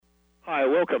Hi,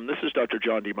 welcome. This is Dr.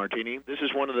 John DeMartini. This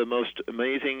is one of the most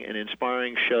amazing and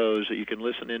inspiring shows that you can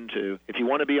listen into. If you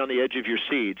want to be on the edge of your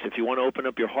seats, if you want to open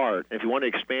up your heart, if you want to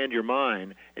expand your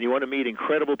mind, and you want to meet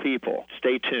incredible people,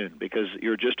 stay tuned because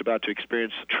you're just about to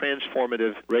experience a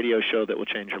transformative radio show that will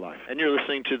change your life. And you're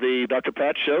listening to the Dr.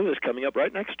 Pat Show that's coming up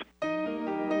right next.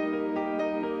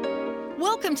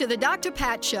 Welcome to the Dr.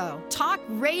 Pat Show. Talk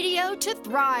radio to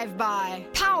thrive by.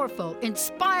 Powerful,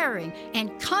 inspiring,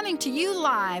 and coming to you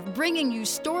live, bringing you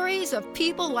stories of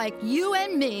people like you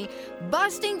and me,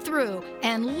 busting through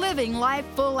and living life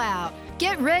full out.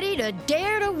 Get ready to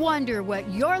dare to wonder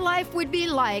what your life would be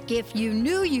like if you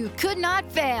knew you could not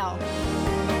fail.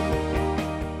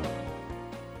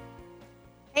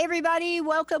 Hey everybody,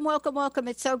 welcome.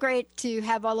 It's so great to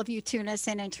have all of you tune us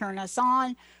in and turn us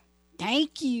on.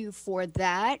 Thank you for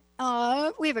that.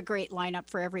 We have a great lineup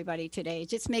for everybody today.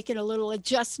 Just making a little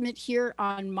adjustment here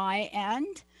on my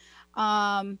end.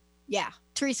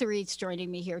 Theresa Reed's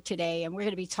joining me here today, and we're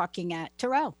going to be talking at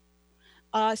tarot.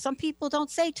 Some people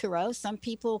don't say tarot. Some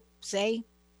people say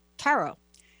tarot.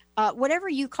 Whatever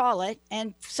you call it,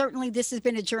 and certainly this has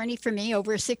been a journey for me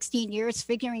over 16 years,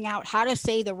 figuring out how to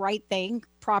say the right thing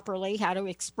properly, how to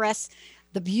express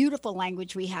the beautiful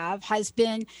language we have, has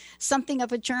been something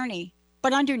of a journey.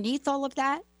 But underneath all of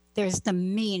that, there's the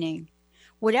meaning.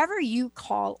 Whatever you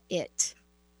call it,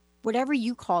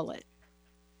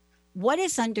 what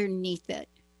is underneath it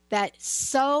that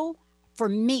so, for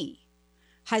me,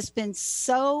 has been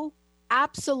so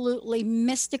absolutely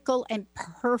mystical and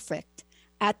perfect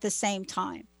at the same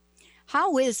time?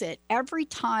 How is it every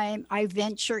time I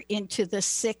venture into the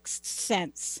sixth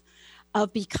sense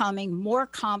of becoming more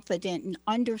confident in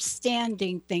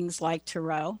understanding things like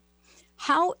tarot,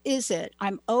 how is it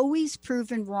I'm always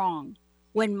proven wrong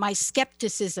when my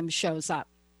skepticism shows up?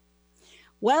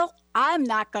 Well, I'm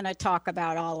not going to talk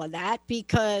about all of that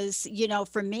because,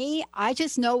 for me, I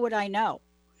just know what I know.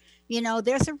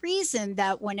 There's a reason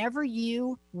that whenever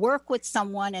you work with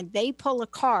someone and they pull a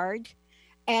card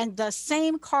and the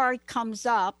same card comes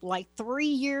up like 3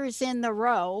 years in a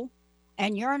row,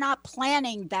 and you're not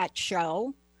planning that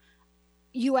show,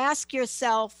 you ask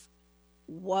yourself,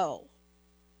 whoa,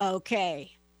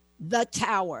 okay, the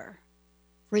Tower.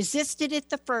 Resisted it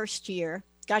the first year,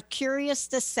 got curious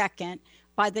the second.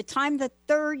 By the time the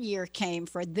third year came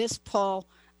for this pull,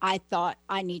 I thought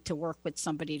I need to work with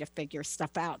somebody to figure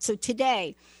stuff out. So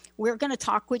today, we're going to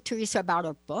talk with Theresa about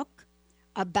her book,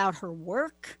 about her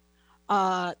work.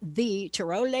 The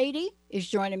Tarot Lady is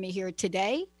joining me here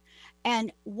today.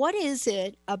 And what is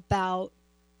it about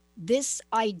this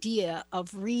idea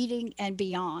of reading and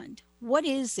beyond? What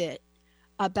is it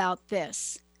about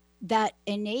this that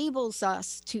enables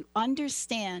us to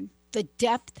understand the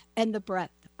depth and the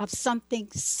breadth of something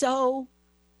so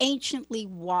anciently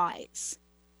wise?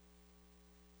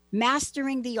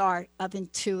 Mastering the art of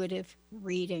intuitive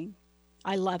reading.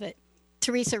 I love it.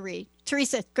 Theresa Reed.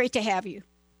 Theresa, great to have you.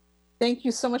 Thank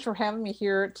you so much for having me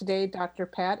here today, Dr.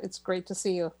 Pat. It's great to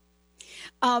see you.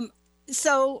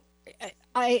 So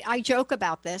I joke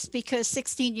about this because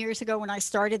 16 years ago when I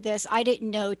started this, I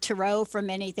didn't know tarot from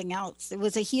anything else. It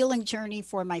was a healing journey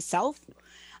for myself.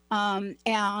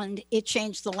 And it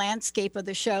changed the landscape of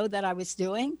the show that I was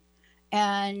doing.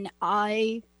 And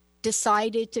I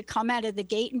decided to come out of the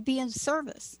gate and be in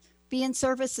service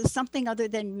of something other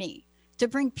than me, to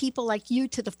bring people like you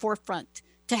to the forefront,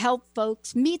 to help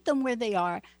folks meet them where they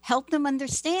are, help them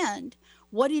understand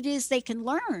what it is they can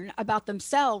learn about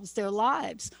themselves, their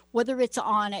lives, whether it's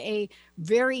on a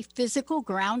very physical,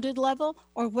 grounded level,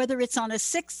 or whether it's on a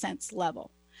sixth sense level.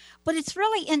 But it's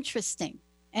really interesting,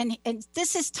 and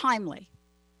this is timely.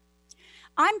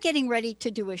 I'm getting ready to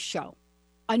do a show,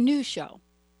 a new show.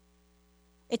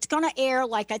 It's going to air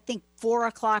like, I think, 4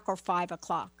 o'clock or 5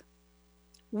 o'clock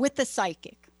with a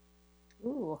psychic.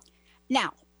 Ooh.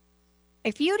 Now,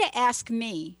 if you'd have asked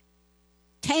me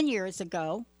 10 years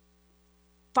ago,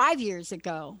 5 years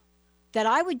ago, that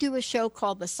I would do a show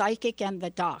called The Psychic and the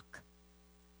Doc,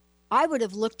 I would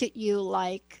have looked at you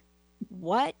like,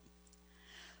 what?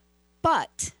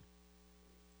 But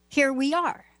here we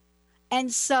are.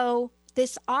 And so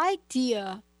this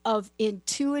idea of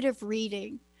intuitive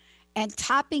reading and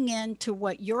tapping into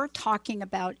what you're talking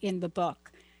about in the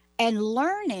book and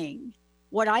learning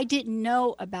what I didn't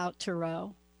know about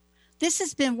tarot, this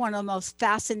has been one of the most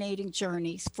fascinating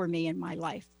journeys for me in my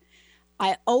life.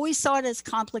 I always saw it as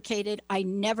complicated. I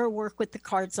never work with the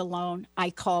cards alone. I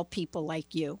call people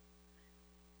like you.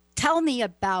 Tell me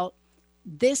about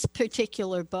this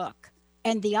particular book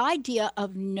and the idea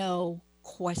of no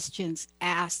questions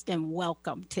asked and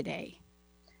welcome today.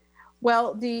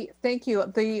 Well, thank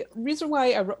you. The reason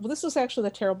why this is actually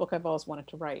the tarot book I've always wanted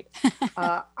to write.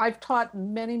 I've taught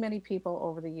many, many people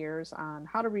over the years on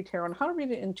how to read tarot and how to read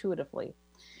it intuitively.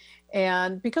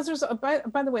 And because by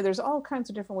the way, there's all kinds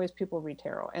of different ways people read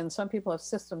tarot. And some people have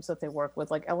systems that they work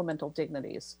with, like elemental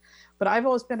dignities. But I've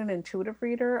always been an intuitive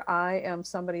reader. I am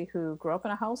somebody who grew up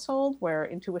in a household where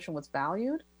intuition was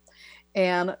valued.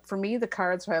 And for me, the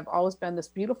cards have always been this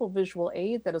beautiful visual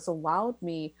aid that has allowed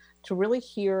me to really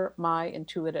hear my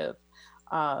intuitive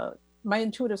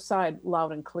side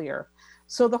loud and clear.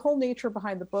 So the whole nature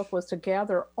behind the book was to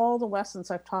gather all the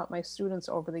lessons I've taught my students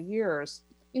over the years,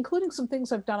 including some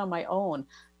things I've done on my own.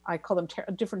 I call them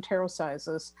different tarot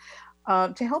sizes,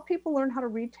 to help people learn how to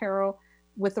read tarot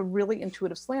with a really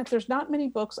intuitive slant. There's not many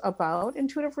books about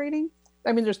intuitive reading.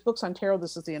 I mean, there's books on tarot.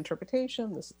 This is the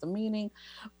interpretation, this is the meaning,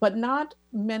 but not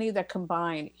many that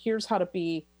combine. Here's how to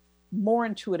be more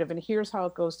intuitive, and here's how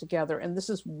it goes together. And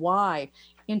this is why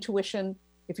intuition,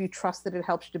 if you trust it, it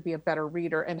helps you to be a better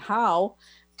reader, and how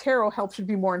tarot helps you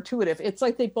be more intuitive. It's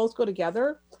like they both go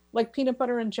together, like peanut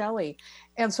butter and jelly.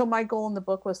 And so my goal in the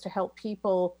book was to help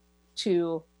people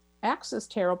to access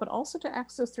tarot, but also to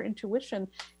access their intuition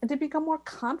and to become more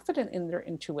confident in their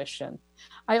intuition.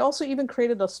 I also even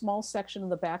created a small section in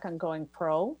the back on going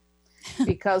pro,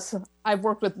 because I've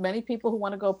worked with many people who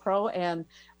want to go pro, and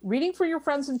reading for your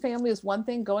friends and family is one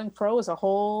thing. Going pro is a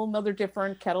whole nother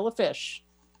different kettle of fish.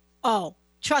 Oh,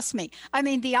 trust me. I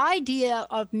mean, the idea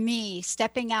of me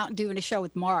stepping out and doing a show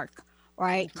with Mark,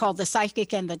 right, mm-hmm. called The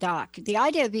Psychic and the Doc, the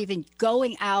idea of even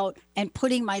going out and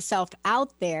putting myself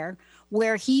out there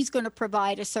where he's going to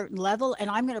provide a certain level and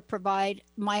I'm going to provide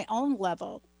my own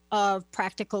level of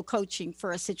practical coaching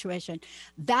for a situation.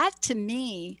 That to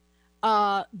me,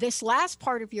 this last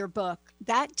part of your book,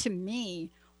 that to me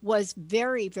was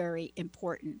very, very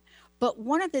important. But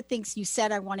one of the things you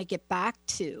said I want to get back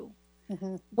to,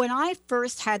 mm-hmm. when I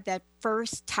first had that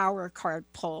first tower card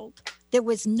pulled, there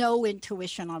was no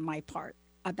intuition on my part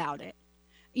about it.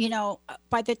 You know,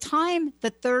 by the time the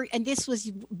third, and this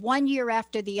was 1 year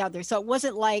after the other. So it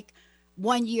wasn't like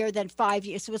 1 year, then 5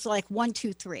 years. It was like 1,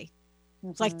 2, 3. Mm-hmm.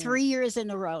 It's like 3 years in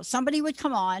a row. Somebody would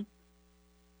come on,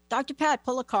 Dr. Pat,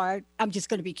 pull a card. I'm just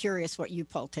going to be curious what you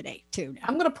pull today too. Now.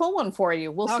 I'm going to pull one for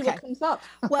you. We'll see what comes up.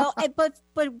 Well, but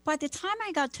by the time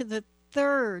I got to the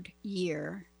third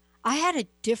year, I had a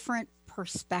different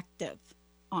perspective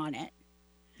on it.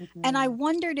 Mm-hmm. And I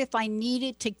wondered if I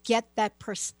needed to get that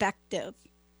perspective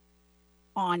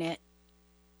on it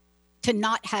to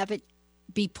not have it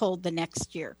be pulled the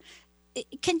next year.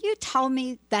 Can you tell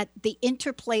me that the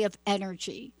interplay of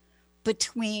energy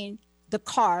between the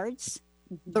cards,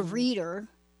 mm-hmm. the reader,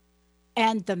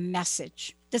 and the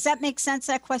message? Does that make sense,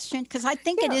 that question? Because I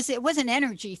think it was an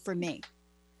energy for me.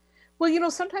 Well, you know,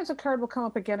 sometimes a card will come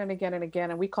up again and again and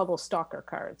again, and we call those stalker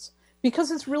cards,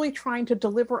 because it's really trying to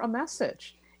deliver a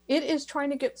message. It is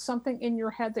trying to get something in your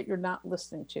head that you're not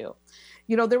listening to.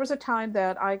 You know, there was a time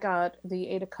that I got the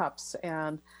 8 of Cups,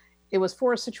 and it was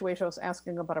for a situation I was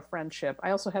asking about a friendship.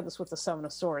 I also had this with the 7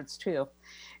 of Swords too.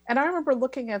 And I remember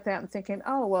looking at that and thinking,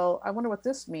 oh, well, I wonder what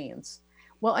this means.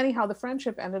 Well, anyhow, the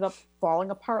friendship ended up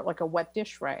falling apart like a wet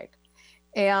dish rag.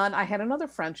 And I had another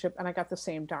friendship and I got the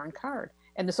same darn card.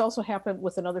 And this also happened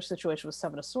with another situation with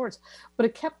 7 of Swords. But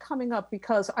it kept coming up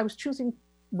because I was choosing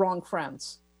wrong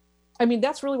friends. I mean,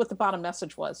 that's really what the bottom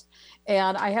message was.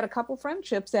 And I had a couple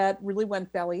friendships that really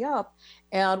went belly up.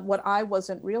 And what I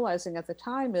wasn't realizing at the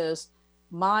time is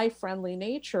my friendly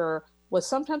nature was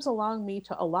sometimes allowing me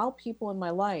to allow people in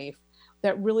my life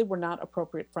that really were not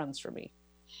appropriate friends for me.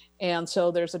 And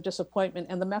so there's a disappointment.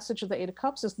 And the message of the 8 of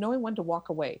Cups is knowing when to walk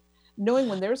away, knowing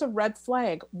when there's a red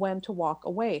flag, when to walk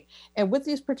away. And with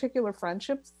these particular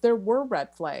friendships, there were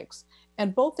red flags.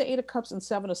 And both the 8 of Cups and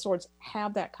 7 of Swords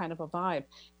have that kind of a vibe.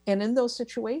 And in those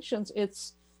situations,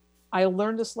 I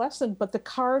learned this lesson, but the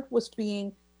card was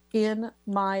being in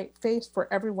my face for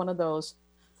every one of those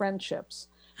friendships.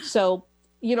 So,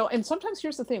 you know, and sometimes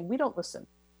here's the thing, we don't listen.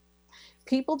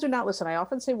 People do not listen. I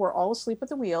often say we're all asleep at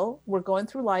the wheel. We're going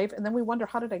through life, and then we wonder,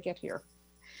 how did I get here?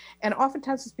 And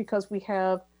oftentimes it's because we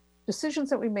have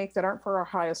decisions that we make that aren't for our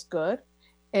highest good.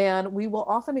 And we will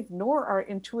often ignore our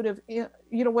intuitive, you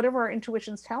know, whatever our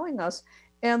intuition's telling us.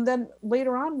 And then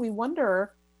later on, we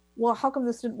wonder, well, how come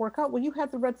this didn't work out? Well, you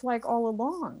had the red flag all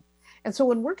along. And so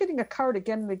when we're getting a card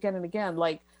again and again and again,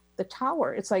 like the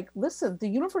Tower, it's like, listen, the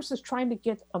universe is trying to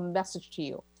get a message to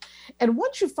you. And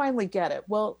once you finally get it,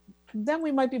 well, then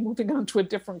we might be moving on to a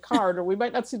different card, or we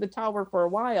might not see the Tower for a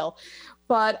while.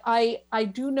 But I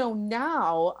do know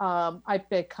now, I've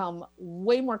become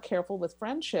way more careful with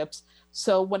friendships.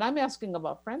 So when I'm asking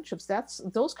about friendships,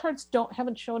 those cards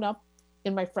haven't shown up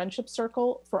in my friendship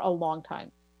circle for a long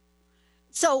time.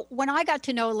 So when I got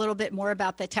to know a little bit more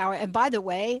about the tower, and by the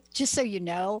way, just so you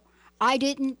know, I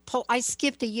didn't pull, I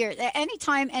skipped a year.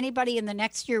 Anytime anybody in the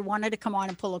next year wanted to come on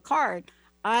and pull a card,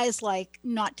 I was like,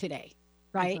 not today,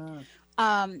 right? Uh-huh.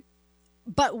 Um,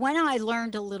 but when I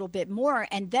learned a little bit more,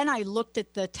 and then I looked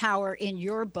at the tower in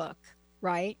your book,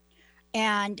 right?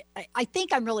 And I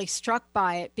think I'm really struck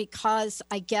by it because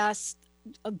I guess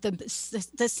of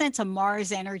the sense of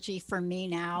Mars energy for me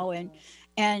now,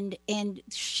 and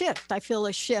shift. I feel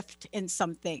a shift in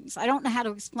some things. I don't know how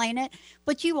to explain it,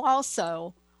 but you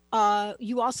also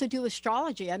do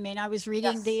astrology. I mean, I was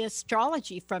reading Yes. the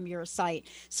astrology from your site.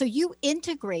 So you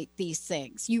integrate these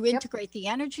things. You Yep. integrate the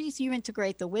energies, you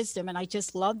integrate the wisdom, and I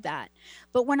just love that.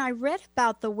 But when I read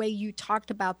about the way you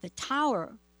talked about the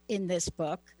tower in this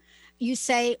book, you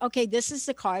say, okay, this is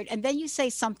the card. And then you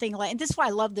say something like, and this is why I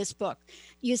love this book.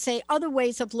 You say other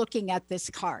ways of looking at this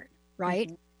card, right?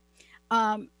 Mm-hmm.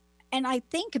 Um, and I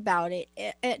think about it,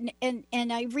 and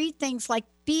I read things like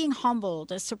being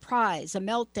humbled, a surprise, a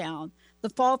meltdown, the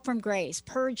fall from grace,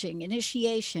 purging,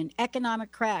 initiation,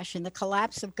 economic crash, and the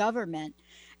collapse of government.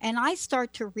 And I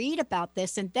start to read about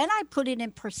this, and then I put it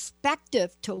in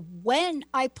perspective to when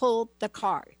I pulled the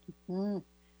card. Mm.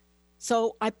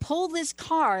 So I pull this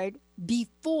card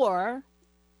before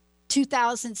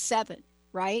 2007,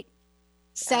 right? Yeah.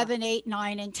 7, 8,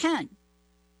 9, and 10.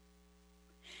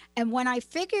 And when I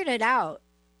figured it out,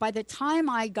 by the time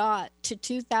I got to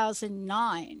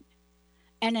 2009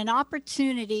 and an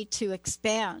opportunity to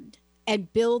expand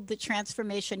and build the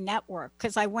transformation network,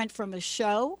 because I went from a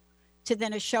show to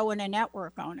then a show and a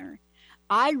network owner,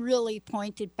 I really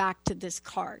pointed back to this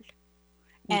card.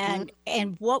 Mm-hmm.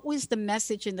 And what was the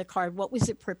message in the card? What was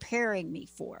it preparing me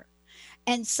for?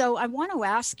 And so I want to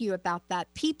ask you about that.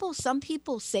 Some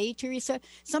people say, Theresa,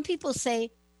 some people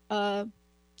say,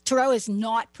 tarot is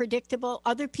not predictable.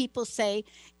 Other people say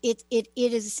it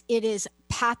is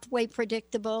pathway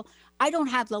predictable. I don't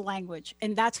have the language,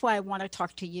 and that's why I want to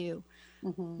talk to you.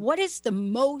 Mm-hmm. What is the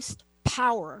most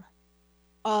power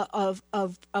of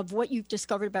what you've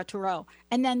discovered about tarot?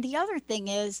 And then the other thing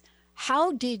is,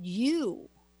 how did you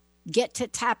get to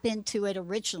tap into it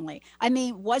originally? I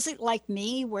mean, was it like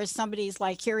me where somebody's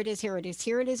like, here it is, here it is,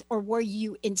 here it is, or were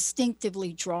you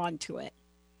instinctively drawn to it?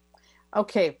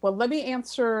 Okay, well, let me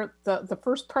answer the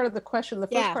first part of the question. The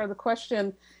first Yeah. part of the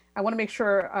question, I want to make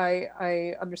sure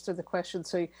I understood the question.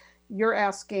 So you're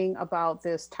asking about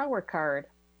this tower card.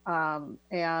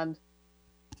 And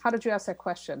how did you ask that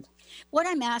question? What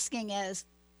I'm asking is,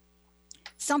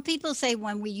 some people say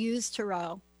when we use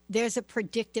tarot, there's a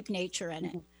predictive nature in it.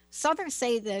 Mm-hmm. Some others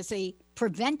say there's a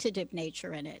preventative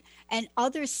nature in it. And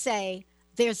others say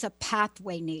there's a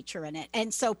pathway nature in it.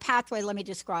 And so pathway, let me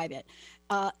describe it.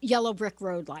 Yellow brick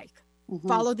road like. Mm-hmm.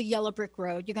 Follow the yellow brick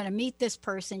road. You're going to meet this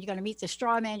person. You're going to meet the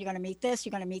straw man. You're going to meet this.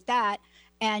 You're going to meet that.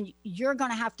 And you're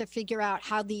going to have to figure out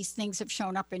how these things have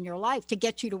shown up in your life to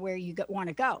get you to where you want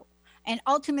to go. And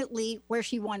ultimately, where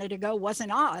she wanted to go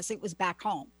wasn't Oz, it was back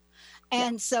home.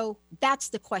 And so that's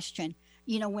the question.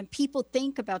 You know, when people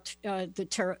think about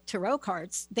the tarot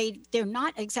cards, they're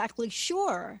not exactly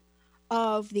sure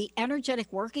of the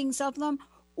energetic workings of them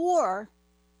or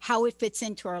how it fits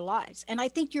into our lives. And I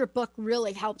think your book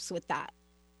really helps with that.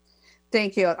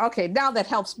 Thank you. Okay, now that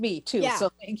helps me too. Yeah.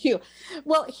 So thank you.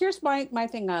 Well, here's my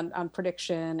thing on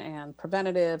prediction and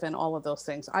preventative and all of those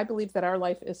things. I believe that our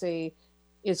life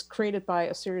is created by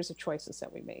a series of choices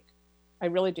that we make. I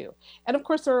really do. And of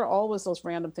course, there are always those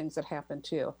random things that happen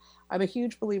too. I'm a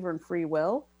huge believer in free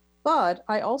will, but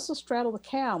I also straddle the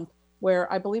camp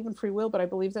where I believe in free will, but I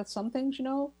believe that some things,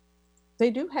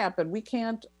 they do happen. We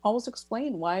can't always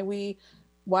explain why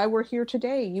we're here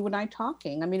today, you and I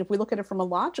talking. I mean, if we look at it from a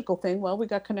logical thing, well, we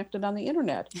got connected on the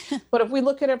internet. But if we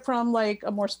look at it from like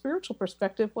a more spiritual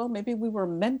perspective, well, maybe we were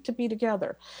meant to be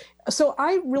together. So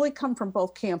I really come from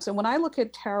both camps. And when I look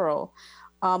at tarot,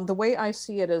 the way I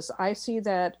see it is I see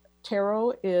that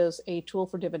tarot is a tool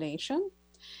for divination,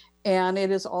 and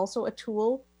it is also a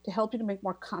tool to help you to make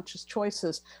more conscious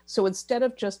choices. So instead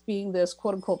of just being this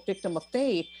quote unquote victim of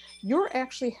fate, you're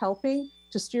actually helping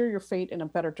to steer your fate in a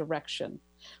better direction.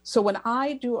 So when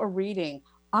I do a reading,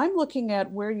 I'm looking at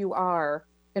where you are,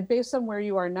 and based on where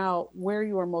you are now, where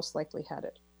you are most likely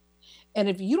headed. And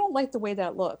if you don't like the way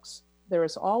that looks, there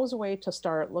is always a way to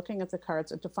start looking at the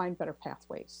cards and to find better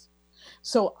pathways.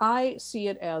 So I see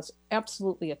it as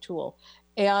absolutely a tool.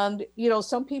 And,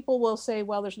 some people will say,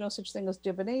 well, there's no such thing as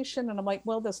divination. And I'm like,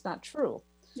 well, that's not true.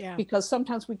 Yeah. Because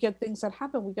sometimes we get things that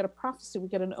happen. We get a prophecy, we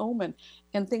get an omen,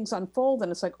 and things unfold.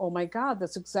 And it's like, oh my God,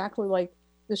 that's exactly like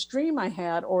this dream I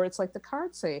had, or it's like the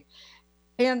cards say.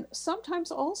 And sometimes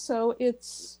also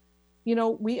it's,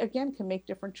 we again can make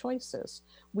different choices.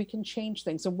 We can change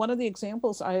things. And one of the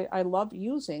examples I love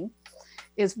using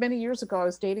is many years ago, I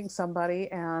was dating somebody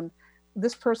and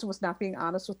this person was not being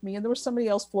honest with me. And there was somebody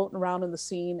else floating around in the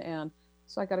scene. And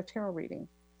so I got a tarot reading.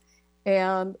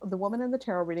 And the woman in the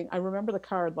tarot reading, I remember the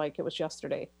card like it was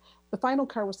yesterday. The final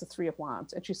card was the Three of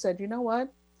Wands. And she said, you know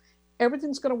what?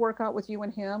 Everything's going to work out with you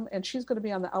and him. And she's going to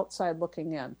be on the outside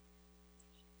looking in.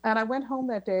 And I went home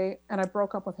that day and I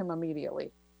broke up with him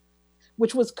immediately,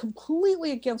 which was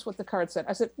completely against what the card said.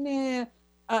 I said, nah,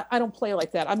 I don't play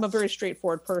like that. I'm a very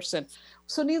straightforward person.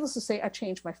 So needless to say, I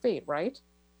changed my fate, right?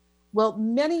 Well,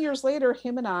 many years later,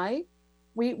 him and I,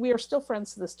 we are still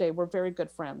friends to this day. We're very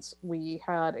good friends. We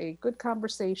had a good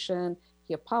conversation.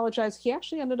 He apologized. He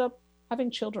actually ended up having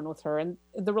children with her, and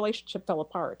the relationship fell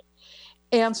apart.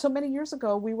 And so many years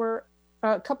ago,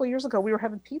 a couple of years ago, we were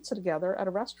having pizza together at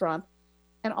a restaurant.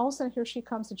 And all of a sudden, here she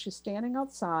comes, and she's standing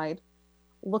outside,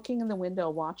 looking in the window,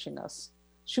 watching us.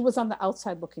 She was on the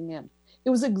outside looking in. It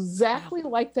was exactly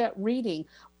like that reading.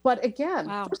 But again,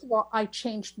 first of all, I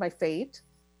changed my fate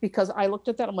because I looked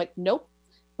at that. I'm like, nope.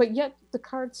 But yet the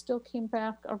card still came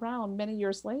back around many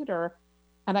years later.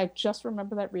 And I just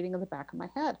remember that reading in the back of my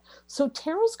head. So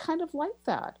tarot's kind of like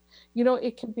that.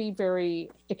 It can be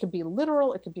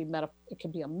literal. It can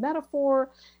be a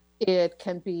metaphor. It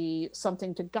can be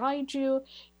something to guide you.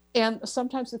 And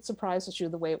sometimes it surprises you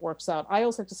the way it works out. I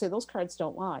always like to say those cards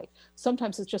don't lie.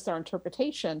 Sometimes it's just our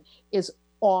interpretation is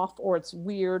off, or it's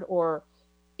weird, or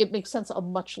it makes sense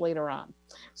much later on.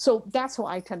 So that's how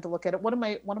I tend to look at it. One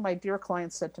of my dear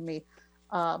clients said to me,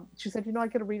 she said, I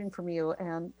get a reading from you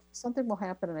and something will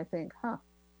happen. And I think,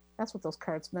 that's what those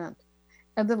cards meant.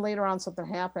 And then later on something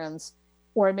happens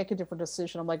or I make a different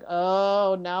decision. I'm like,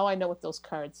 oh, now I know what those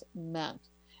cards meant.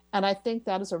 And I think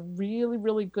that is a really,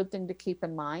 really good thing to keep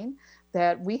in mind,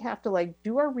 that we have to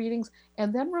do our readings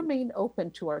and then remain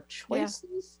open to our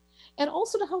choices and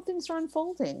also to how things are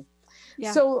unfolding.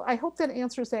 Yeah. So I hope that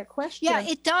answers that question. Yeah,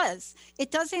 it does.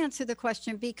 It does answer the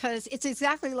question because it's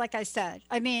exactly like I said.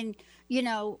 I mean,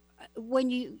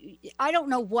 I don't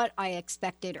know what I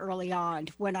expected early on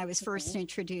when I was first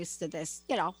introduced to this,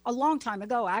 a long time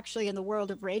ago, actually, in the world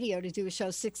of radio, to do a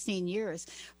show 16 years.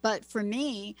 But for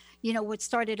me, what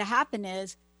started to happen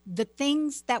is the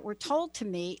things that were told to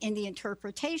me in the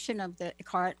interpretation of the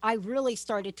card, I really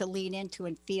started to lean into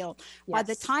and feel. Yes. By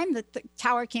the time the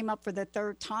tower came up for the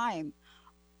third time,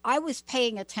 I was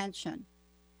paying attention.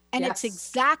 And It's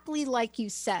exactly like you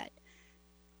said.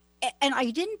 And I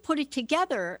didn't put it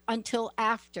together until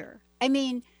after. I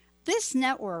mean, this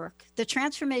network, the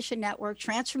Transformation Network,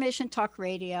 Transformation Talk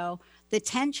Radio, the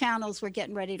 10 channels we're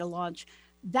getting ready to launch,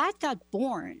 that got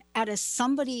born out of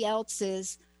somebody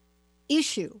else's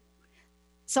issue.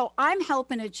 So I'm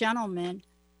helping a gentleman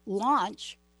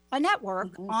launch a network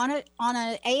on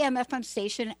an AM FM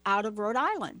station out of Rhode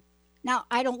Island. Now,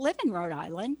 I don't live in Rhode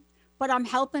Island, but I'm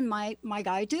helping my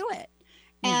guy do it.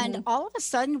 And all of a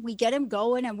sudden we get him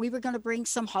going, and we were going to bring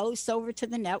some hosts over to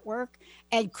the network.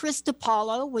 And Chris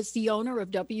DiPaolo was the owner of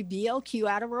WBLQ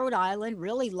out of Rhode Island,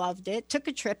 really loved it, took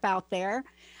a trip out there.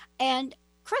 And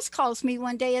Chris calls me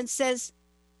one day and says,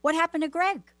 what happened to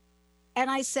Greg?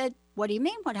 And I said, what do you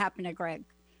mean, what happened to Greg?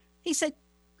 He said,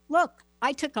 look,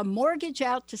 I took a mortgage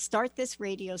out to start this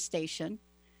radio station.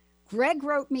 Greg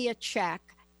wrote me a check.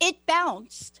 It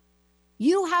bounced.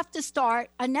 You have to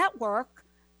start a network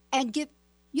and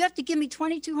you have to give me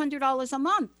 $2,200 a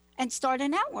month and start a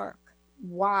network.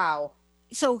 Wow.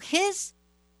 So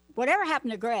whatever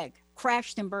happened to Greg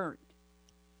crashed and burned.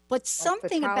 But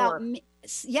something about me,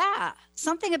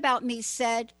 something about me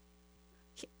said,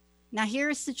 now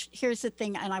here's the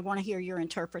thing, and I want to hear your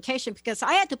interpretation because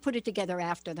I had to put it together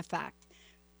after the fact.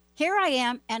 Here I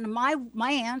am, and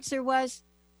my answer was,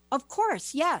 of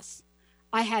course, yes.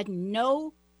 I had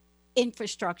no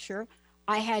infrastructure.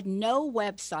 I had no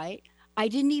website. I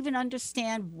didn't even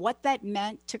understand what that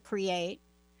meant to create.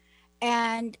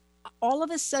 And all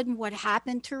of a sudden, what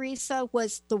happened, Theresa,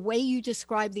 was the way you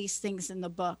describe these things in the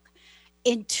book.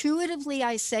 Intuitively,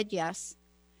 I said yes.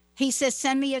 He says,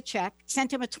 send me a check,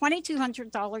 sent him a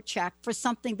 $2,200 check for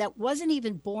something that wasn't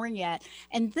even born yet.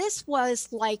 And this was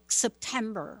like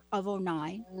September of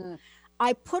 2009.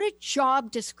 I put a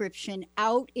job description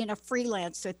out in a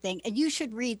freelancer thing, and you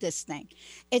should read this thing.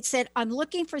 It said, I'm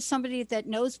looking for somebody that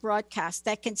knows broadcast,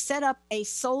 that can set up a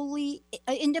solely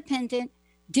independent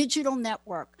digital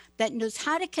network, that knows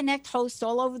how to connect hosts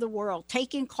all over the world,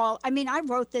 taking calls. I mean, I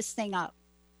wrote this thing up.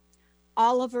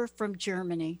 Oliver from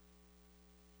Germany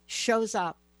shows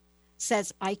up,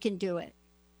 says, I can do it.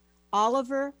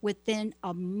 Oliver, within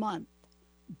a month,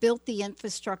 built the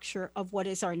infrastructure of what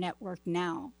is our network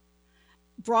now,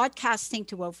 broadcasting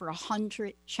to over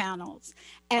 100 channels.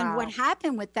 And what Wow.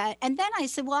 happened with that, and then I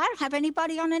said, well, I don't have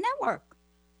anybody on the network.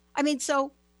 I mean,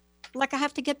 so like I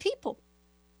have to get people.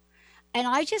 And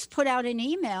I just put out an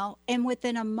email, and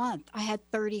within a month, I had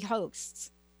 30 hosts,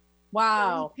 30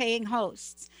 Wow. paying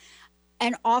hosts.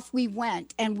 And off we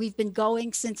went. And we've been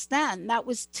going since then. That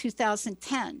was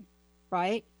 2010,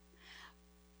 right?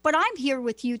 But I'm here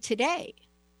with you today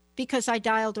because I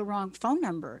dialed a wrong phone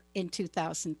number in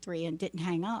 2003 and didn't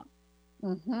hang up.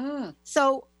 Mm-hmm.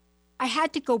 So I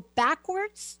had to go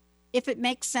backwards, if it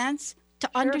makes sense, to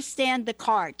Sure. understand the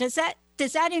card. Does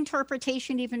that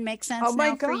interpretation even make sense Oh my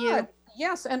now for you? God.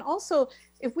 Yes. And also,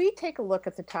 if we take a look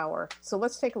at the tower, so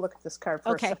let's take a look at this card for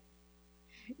a Okay. second.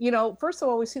 You know, first of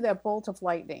all, we see that bolt of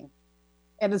lightning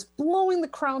and it's blowing the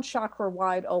crown chakra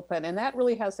wide open. And that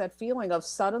really has that feeling of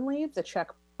suddenly the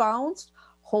check bounced.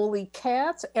 Holy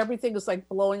cats, everything is like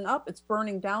blowing up, it's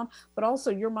burning down, but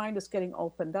also your mind is getting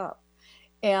opened up.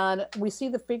 And we see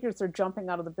the figures are jumping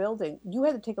out of the building. You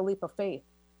had to take a leap of faith.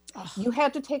 Oh, You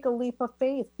had to take a leap of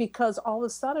faith because all of a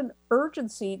sudden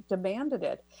urgency demanded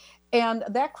it. And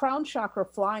that crown chakra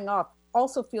flying up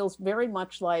also feels very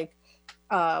much like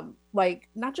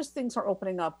not just things are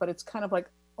opening up, but it's kind of like,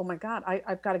 oh my God,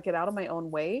 I've got to get out of my own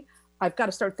way. I've got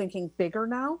to start thinking bigger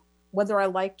now, whether I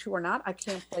like to or not. I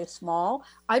can't play small.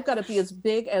 I've got to be as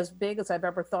big as I've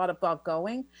ever thought about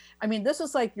going. I mean, this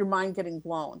is like your mind getting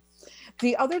blown.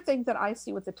 The other thing that I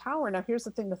see with the tower, now here's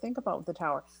the thing to think about with the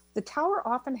tower. The tower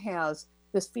often has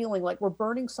this feeling like we're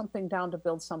burning something down to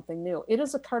build something new. It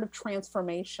is a card of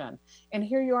transformation. And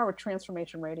here you are with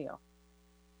Transformation Radio.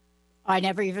 I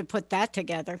never even put that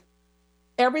together.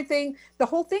 Everything, the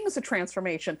whole thing is a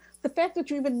transformation. The fact that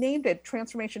you even named it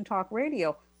Transformation Talk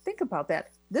Radio, think about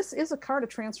that. This is a card of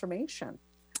transformation.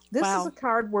 This Wow. is a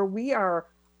card where we are,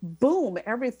 boom,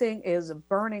 everything is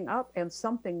burning up and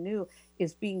something new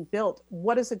is being built.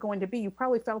 What is it going to be? You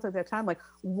probably felt at that time like,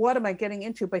 what am I getting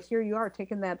into? But here you are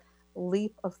taking that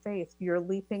leap of faith. You're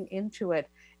leaping into it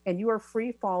and you are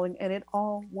free falling and it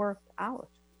all worked out.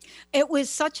 It was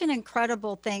such an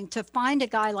incredible thing to find a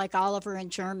guy like Oliver in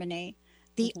Germany.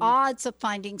 The odds of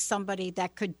finding somebody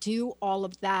that could do all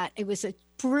of that. It was a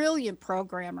brilliant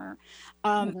programmer.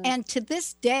 And to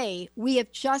this day, we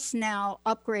have just now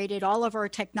upgraded all of our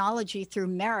technology through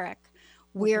Merrick.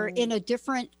 We're in a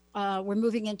different, we're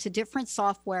moving into different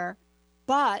software,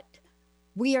 but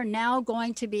we are now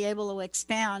going to be able to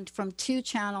expand from 2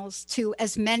 channels to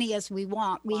as many as we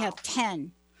want. We have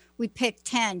 10. We picked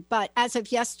 10, but as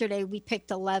of yesterday, we picked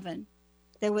 11.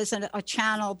 There was a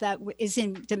channel that is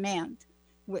in demand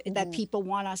that people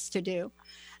want us to do.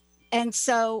 And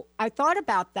so I thought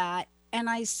about that and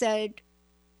I said,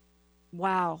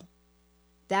 wow,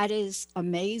 that is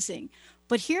amazing.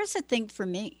 But here's the thing for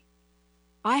me.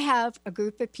 I have a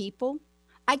group of people.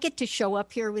 I get to show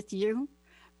up here with you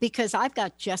because I've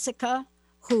got Jessica,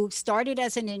 who started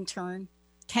as an intern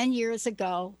 10 years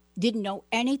ago, didn't know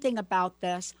anything about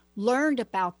this, learned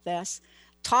about this,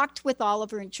 talked with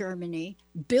Oliver in Germany,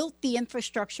 built the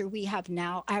infrastructure we have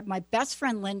now. I have my best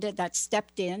friend Linda that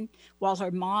stepped in while her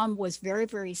mom was very,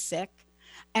 very sick,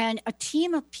 and a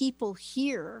team of people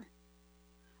here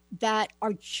that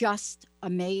are just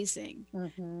amazing.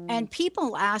 And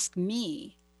people ask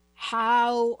me,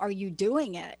 how are you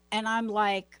doing it? And I'm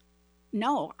like,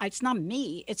 no, it's not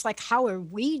me. It's like, how are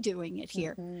we doing it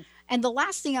here? And the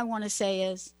last thing I want to say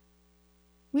is,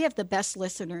 we have the best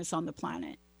listeners on the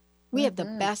planet. We have the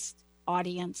best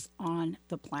audience on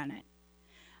the planet.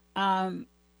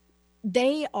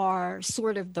 They are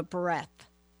sort of the breath,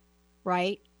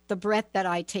 right? The breath that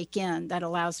I take in that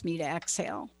allows me to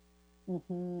exhale.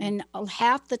 And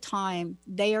half the time,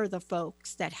 they are the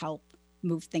folks that help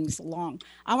move things along.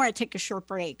 I want to take a short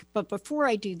break, but before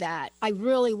I do that, I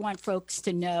really want folks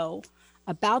to know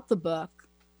about the book,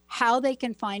 how they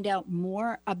can find out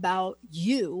more about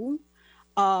you,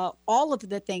 all of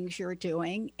the things you're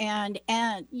doing, and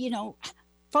you know,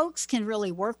 folks can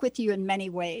really work with you in many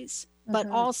ways, but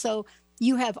also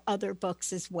you have other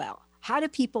books as well. How do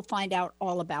people find out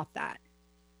all about that?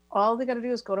 All they got to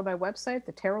do is go to my website,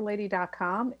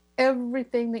 thetarolady.com.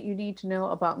 Everything that you need to know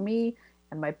about me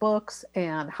and my books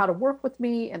and how to work with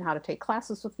me and how to take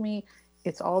classes with me,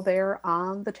 it's all there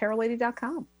on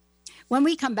thetarolady.com. When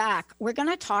we come back, we're going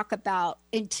to talk about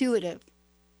intuitive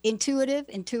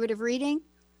reading.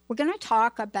 We're going to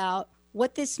talk about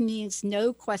what this means,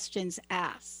 no questions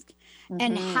asked,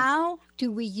 and how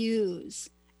do we use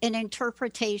an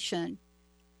interpretation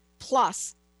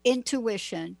plus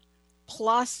intuition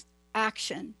plus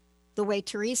action, the way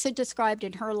Theresa described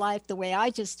in her life, the way I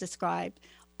just described,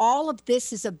 all of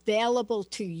this is available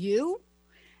to you.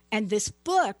 And this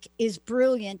book is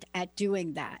brilliant at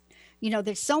doing that.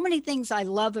 There's so many things I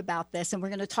love about this, and we're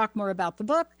going to talk more about the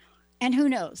book. And who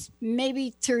knows,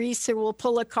 maybe Theresa will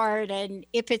pull a card, and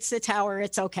if it's the Tower,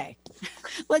 it's okay.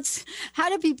 How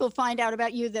do people find out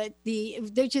about you?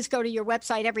 They just go to your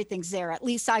website, everything's there. At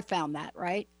least I found that,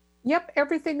 right? Yep,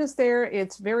 everything is there.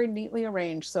 It's very neatly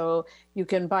arranged. So you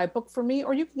can buy a book from me,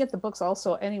 or you can get the books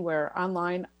also anywhere,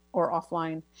 online or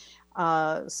offline.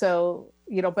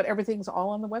 But everything's all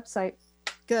on the website.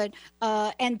 Good.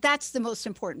 And that's the most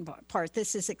important part.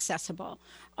 This is accessible.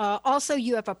 Also,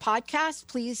 you have a podcast.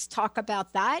 Please talk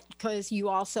about that, because you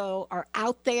also are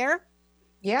out there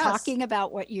talking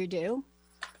about what you do.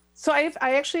 So I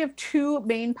actually have two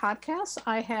main podcasts.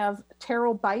 I have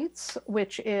Tarot Bites,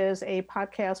 which is a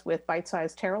podcast with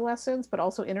bite-sized tarot lessons, but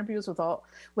also interviews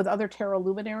with other tarot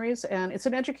luminaries. And it's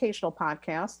an educational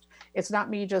podcast. It's not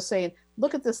me just saying,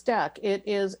 look at this deck. It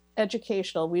is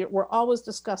educational. We're always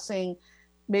discussing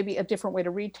maybe a different way to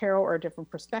read tarot or a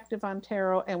different perspective on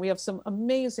tarot. And we have some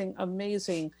amazing,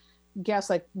 amazing guests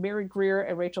like Mary Greer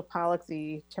and Rachel Pollack,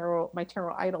 my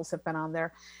tarot idols have been on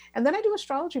there. And then I do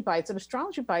Astrology Bites, and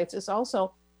Astrology Bites is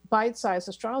also bite-sized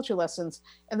astrology lessons.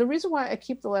 And the reason why I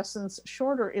keep the lessons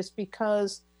shorter is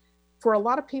because for a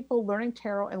lot of people, learning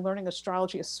tarot and learning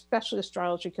astrology, especially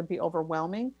astrology, can be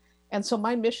overwhelming. And so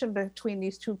my mission between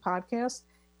these two podcasts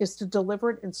is to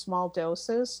deliver it in small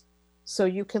doses so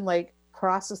you can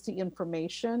process the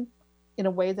information in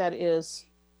a way that is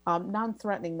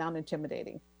non-threatening,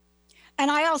 non-intimidating. And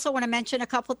I also want to mention a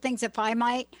couple of things, if I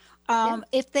might.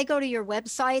 If they go to your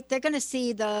website, they're going to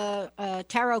see the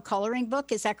tarot coloring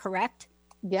book. Is that correct?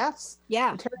 Yes.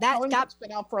 Yeah. That's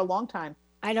been out for a long time.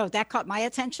 I know, that caught my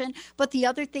attention. But the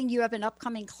other thing, you have an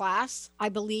upcoming class, I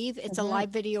believe. It's a live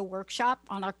video workshop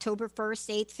on October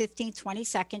 1st, 8th, 15th,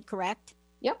 22nd, correct?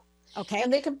 Yep. Okay.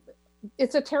 And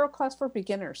it's a tarot class for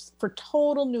beginners, for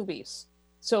total newbies.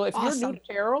 So if you're new to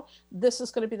tarot, this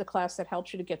is going to be the class that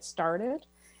helps you to get started.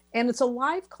 And it's a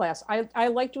live class. I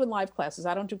like doing live classes.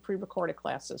 I don't do pre-recorded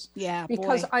classes. Yeah,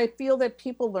 because I feel that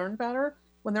people learn better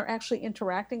when they're actually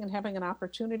interacting and having an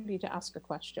opportunity to ask a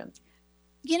question.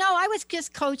 I was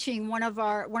just coaching one of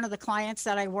the clients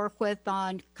that I work with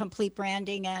on complete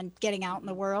branding and getting out in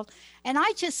the world. And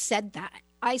I just said that.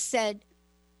 I said,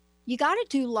 you got to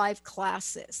do live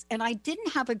classes. And I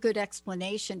didn't have a good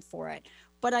explanation for it.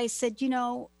 But I said,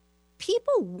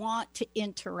 people want to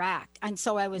interact. And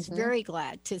so I was very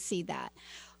glad to see that.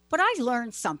 But I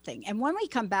learned something. And when we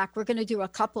come back, we're going to do a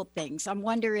couple things. I'm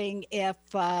wondering if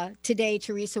today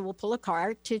Theresa will pull a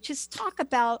card to just talk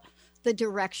about the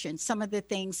direction, some of the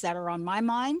things that are on my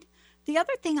mind. The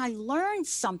other thing, I learned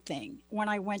something when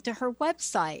I went to her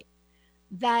website,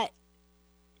 that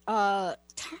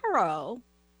tarot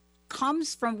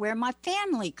comes from where my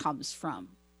family comes from.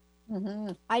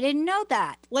 I didn't know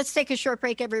that. Let's take a short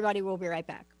break, everybody. We'll be right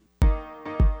back.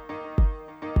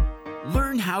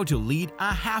 Learn how to lead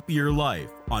a happier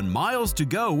life on Miles to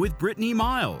Go with Brittany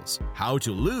Miles. How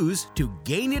to lose to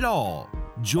gain it all.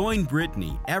 Join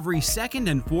Brittany every second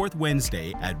and fourth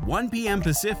Wednesday at 1 p.m.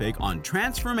 Pacific on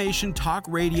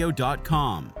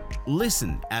TransformationTalkRadio.com.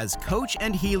 Listen as coach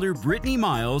and healer Brittany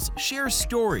Miles shares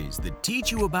stories that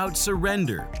teach you about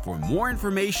surrender. For more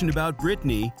information about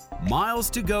Brittany,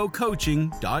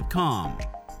 milestogocoaching.com.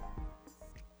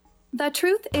 The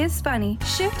Truth is Funny.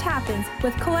 Shift Happens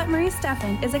with Colette Marie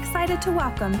Steffen is excited to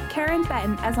welcome Karen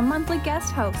Benton as a monthly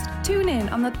guest host. Tune in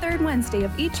on the third Wednesday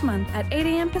of each month at 8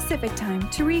 a.m. Pacific Time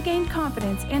to regain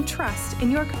confidence and trust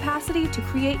in your capacity to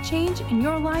create change in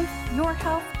your life, your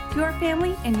health, your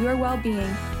family, and your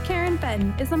well-being. Karen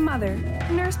Benton is a mother,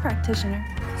 nurse practitioner,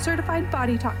 certified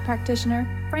body talk practitioner,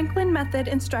 Franklin Method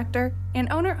instructor,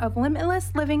 and owner of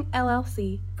Limitless Living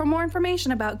LLC. For more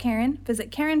information about Karen,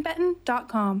 visit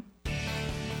KarenBenton.com.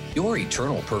 Your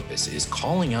eternal purpose is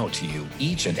calling out to you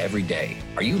each and every day.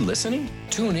 Are you listening?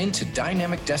 Tune in to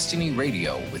Dynamic Destiny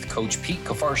Radio with Coach Pete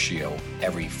Cafarcio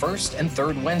every first and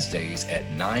third Wednesdays at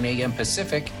 9 a.m.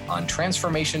 Pacific on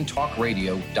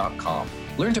TransformationTalkRadio.com.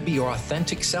 Learn to be your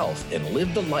authentic self and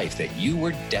live the life that you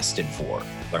were destined for.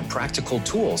 Learn practical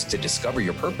tools to discover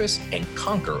your purpose and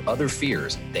conquer other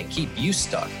fears that keep you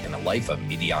stuck in a life of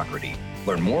mediocrity.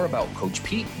 Learn more about Coach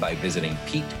Pete by visiting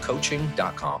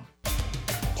PeteCoaching.com.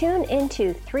 Tune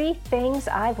into 3 Things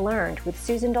I've Learned with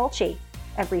Susan Dolce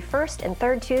every first and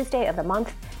third Tuesday of the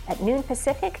month at noon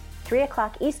Pacific, 3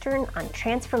 o'clock Eastern on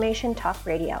Transformation Talk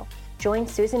Radio. Join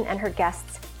Susan and her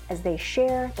guests as they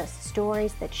share the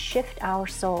stories that shift our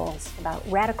souls about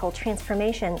radical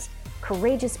transformations,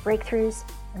 courageous breakthroughs,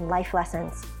 and life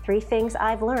lessons. 3 Things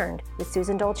I've Learned with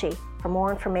Susan Dolce, For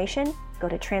more information, go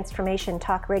to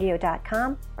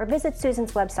transformationtalkradio.com or visit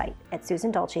Susan's website at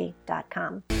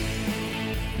susandolce.com.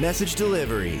 Message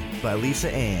Delivery by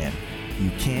Lisa Ann.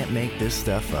 You can't make this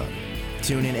stuff up.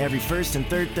 Tune in every first and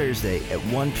third Thursday at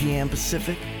 1 p.m.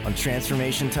 Pacific on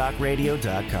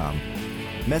transformationtalkradio.com.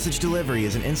 Message Delivery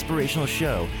is an inspirational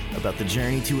show about the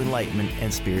journey to enlightenment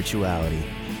and spirituality.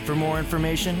 For more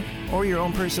information or your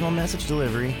own personal message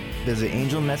delivery, visit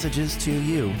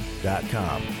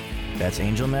angelmessages2u.com. That's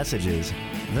Angel Messages,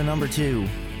 the number 2,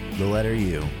 the letter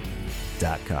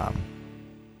U.com.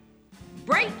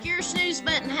 Break your snooze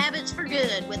button habits for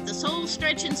good with the Soul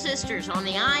Stretching Sisters on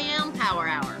the I Am Power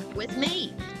Hour with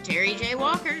me, Terry J.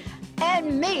 Walker.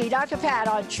 And me, Dr. Pat,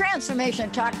 on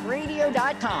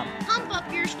TransformationTalkRadio.com. Pump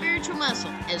up your spiritual muscle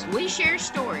as we share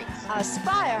stories,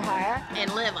 Aspire higher,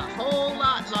 and live a whole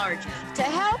lot larger. To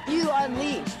help you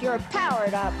unleash your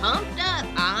powered up, pumped up,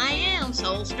 I Am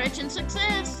Soul Stretching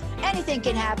Success. Anything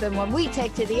can happen when we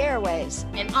take to the airways.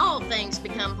 And all things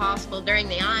become possible during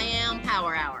the I Am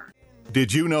Power Hour.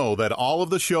 Did you know that all of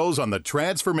the shows on the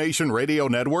Transformation Radio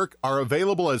Network are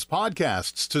available as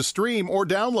podcasts to stream or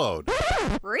download?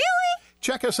 Really?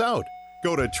 Check us out.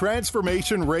 Go to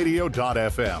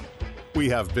transformationradio.fm. We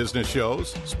have business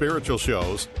shows, spiritual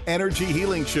shows, energy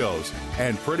healing shows,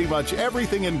 and pretty much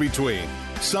everything in between.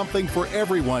 Something for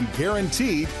everyone,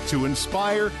 guaranteed to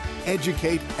inspire,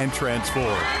 educate, and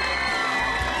transform.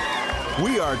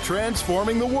 We are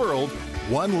transforming the world,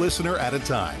 one listener at a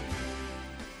time.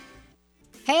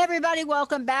 Hey, everybody,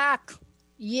 welcome back.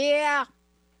 Yeah,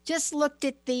 just looked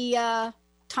at the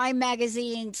Time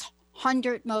Magazine's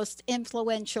 100 most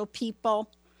influential people,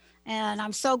 and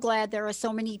I'm so glad there are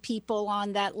so many people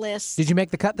on that list. Did you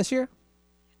make the cut this year?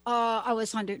 I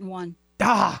was 101.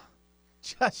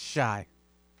 Just shy.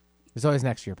 There's always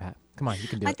next year, Pat. Come on, you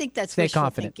can do it. I think that's Stay wishful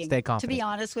confident. thinking. Stay confident. To be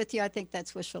honest with you, I think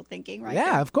that's wishful thinking, right?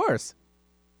 Yeah, now. of course.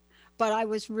 But I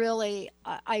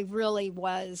really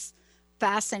was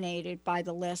fascinated by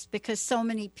the list because so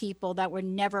many people that were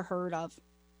never heard of.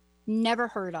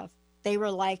 They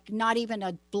were like not even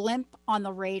a blimp on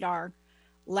the radar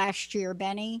last year,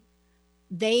 Benny.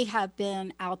 They have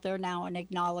been out there now and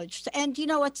acknowledged. And you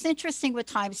know what's interesting what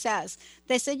Time says?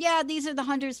 They said, yeah, these are the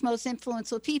 100 most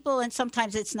influential people, and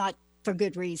sometimes it's not for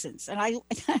good reasons. And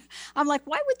I'm like,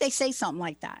 why would they say something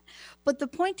like that? But the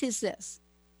point is this.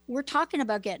 We're talking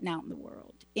about getting out in the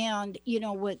world. And, you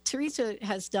know, what Theresa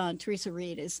has done, Theresa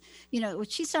Reed, is, you know,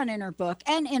 what she's done in her book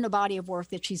and in a body of work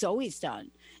that she's always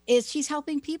done is she's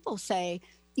helping people say,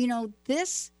 you know,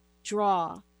 this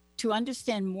draw to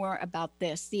understand more about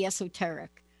this, the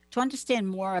esoteric, to understand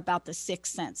more about the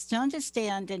sixth sense, to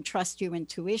understand and trust your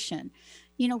intuition.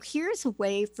 You know, here's a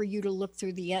way for you to look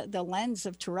through the lens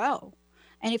of Tarot.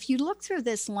 And if you look through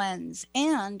this lens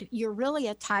and you're really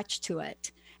attached to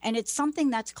it, and it's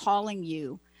something that's calling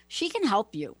you, she can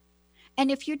help you. And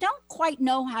if you don't quite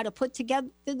know how to put together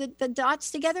the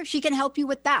dots together, she can help you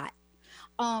with that.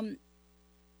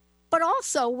 But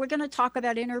also, we're going to talk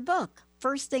about in her book,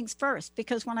 First Things First,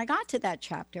 because when I got to that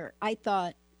chapter, I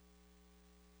thought,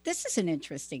 this is an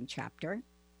interesting chapter.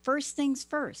 First things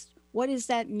first. What does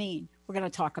that mean? We're going to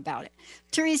talk about it.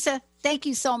 Theresa, thank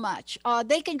you so much.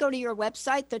 They can go to your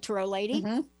website,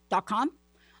 thetarotlady.com.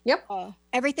 Yep.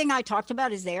 Everything I talked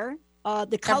about is there.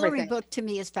 The coloring Everything. book to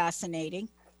me is fascinating.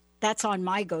 That's on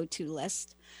my go-to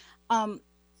list. But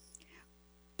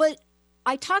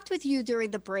I talked with you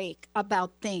during the break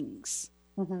about things,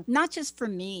 not just for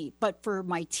me, but for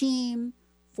my team,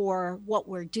 for what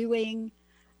we're doing.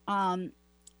 And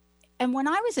when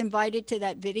I was invited to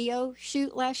that video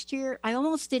shoot last year, I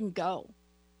almost didn't go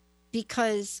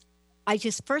because I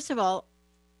just, first of all,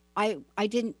 I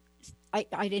didn't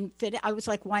fit it. I was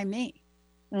like, why me?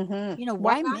 You know,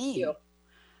 why me? You?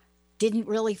 Didn't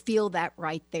really feel that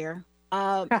right there.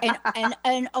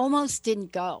 And almost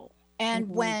didn't go. And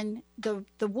when the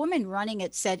woman running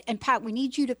it said, and Pat, we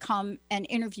need you to come and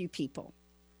interview people.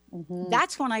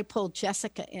 That's when I pulled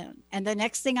Jessica in. And the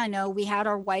next thing I know, we had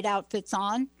our white outfits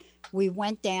on. We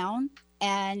went down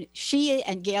and she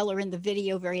and Gail are in the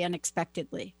video very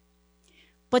unexpectedly.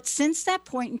 But since that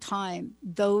point in time,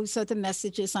 those are the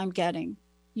messages I'm getting.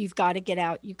 You've got to get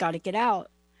out. You've got to get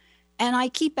out. And I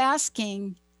keep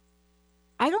asking,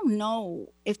 I don't know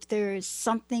if there's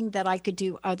something that I could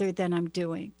do other than I'm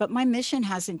doing, but my mission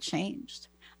hasn't changed.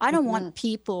 I don't want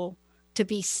people to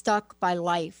be stuck by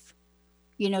life,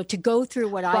 you know, to go through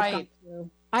what I've gone through.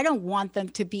 I don't want them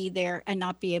to be there and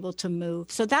not be able to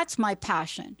move. So that's my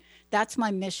passion. That's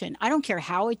my mission. I don't care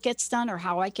how it gets done or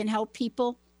how I can help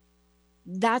people.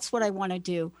 That's what I want to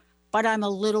do. But I'm a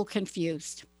little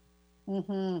confused.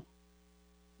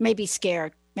 Maybe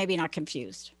scared, maybe not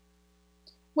confused.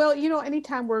 Well,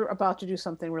 anytime we're about to do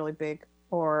something really big,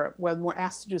 or when we're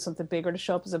asked to do something bigger, to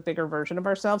show up as a bigger version of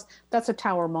ourselves, that's a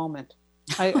tower moment.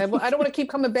 I don't want to keep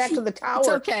coming back to the tower. It's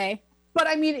okay. But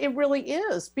I mean, it really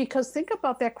is, because think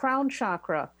about that crown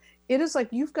chakra. It is like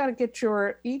you've got to get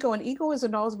your ego, and ego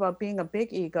isn't always about being a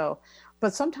big ego,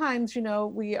 but sometimes,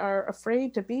 we are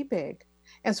afraid to be big.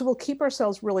 And so we'll keep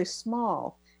ourselves really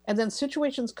small. And then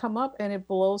situations come up and it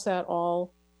blows that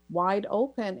all wide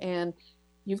open. And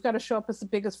you've got to show up as the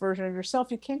biggest version of yourself.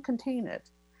 You can't contain it.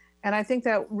 And I think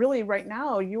that really right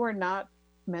now, you are not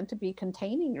meant to be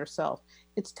containing yourself.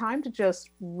 It's time to just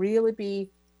really be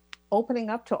opening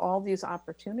up to all these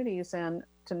opportunities and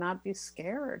to not be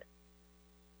scared.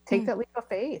 Take that leap of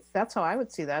faith. That's how I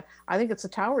would see that. I think it's the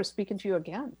tower speaking to you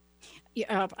again.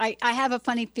 Yeah, I have a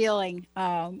funny feeling.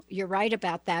 You're right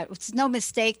about that. It's no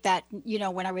mistake that,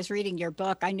 when I was reading your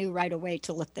book, I knew right away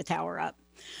to lift the tower up.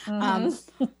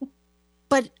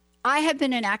 But I have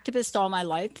been an activist all my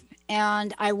life,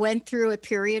 and I went through a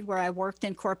period where I worked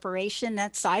in corporation.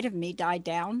 That side of me died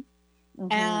down.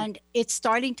 And it's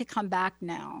starting to come back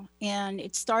now. And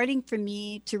it's starting for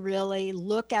me to really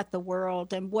look at the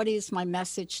world and what is my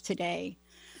message today.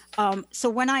 So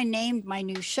when I named my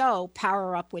new show,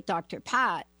 Power Up with Dr.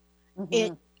 Pat,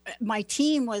 my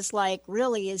team was like,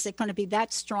 really, is it going to be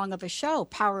that strong of a show?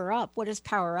 Power Up. What does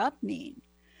Power Up mean?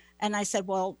 And I said,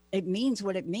 well, it means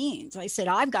what it means. I said,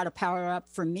 I've got to power up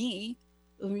for me,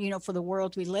 for the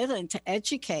world we live in, to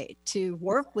educate, to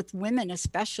work with women,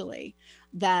 especially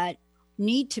that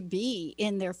need to be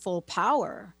in their full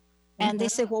power. And they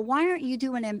said, well, why aren't you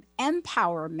doing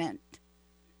empowerment?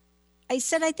 I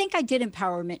said, I think I did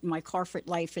empowerment in my corporate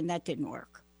life, and that didn't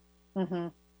work.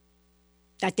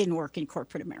 That didn't work in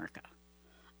corporate America.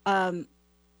 And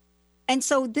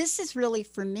so this is really,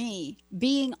 for me,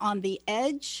 being on the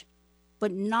edge,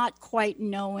 but not quite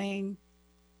knowing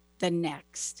the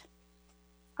next.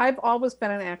 I've always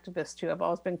been an activist too. I've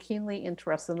always been keenly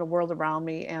interested in the world around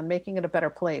me and making it a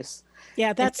better place.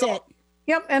 Yeah, that's it.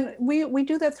 Yep. And we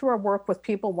do that through our work with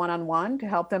people one-on-one to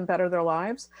help them better their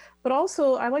lives. But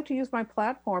also I like to use my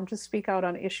platform to speak out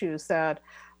on issues that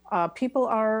people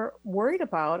are worried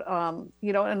about,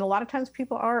 and a lot of times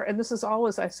people are, and this is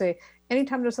always, I say,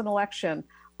 anytime there's an election,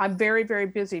 I'm very, very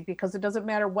busy, because it doesn't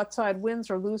matter what side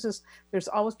wins or loses. There's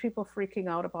always people freaking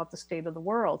out about the state of the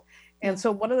world. And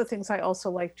so one of the things I also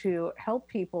like to help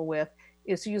people with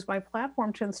is to use my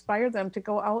platform to inspire them to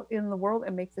go out in the world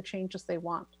and make the changes they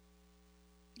want.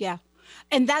 Yeah.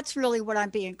 And that's really what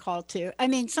I'm being called to. I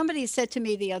mean, somebody said to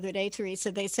me the other day,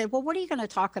 Theresa, they said, well, what are you going to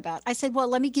talk about? I said, well,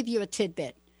 let me give you a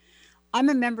tidbit. I'm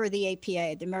a member of the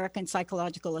APA, the American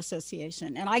Psychological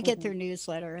Association, and I get their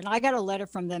newsletter. And I got a letter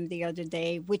from them the other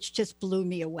day, which just blew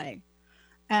me away.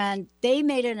 And they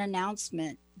made an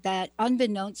announcement that,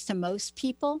 unbeknownst to most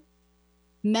people,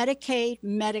 Medicaid,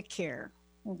 Medicare,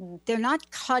 they're not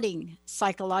cutting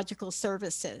psychological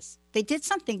services. They did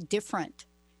something different.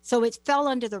 So it fell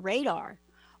under the radar.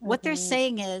 What they're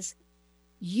saying is,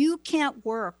 you can't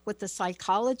work with a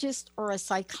psychologist or a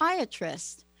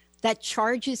psychiatrist that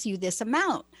charges you this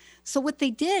amount. So what they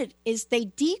did is they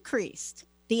decreased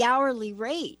the hourly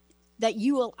rate that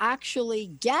you will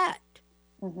actually get,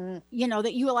 that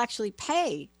you will actually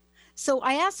pay. So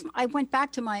I went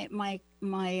back to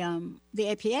the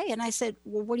APA, and I said,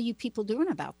 well, what are you people doing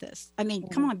about this? I mean,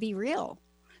 come on, be real.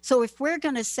 So if we're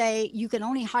going to say you can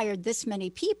only hire this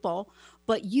many people,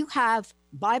 but you have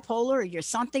bipolar, or you're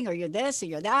something, or you're this, or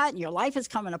you're that, and your life is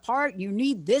coming apart, you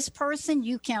need this person,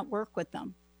 you can't work with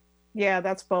them. Yeah,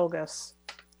 that's bogus.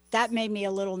 That made me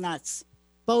a little nuts.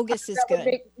 Bogus is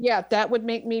good. That would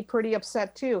make me pretty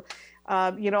upset too.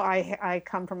 I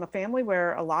come from a family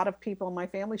where a lot of people in my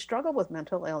family struggle with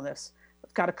mental illness.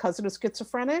 I've got a cousin who's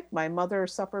schizophrenic. My mother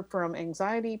suffered from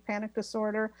anxiety, panic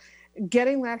disorder.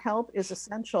 Getting that help is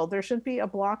essential. There shouldn't be a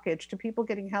blockage to people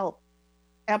getting help.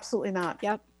 Absolutely not.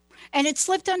 Yep. And it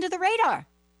slipped under the radar.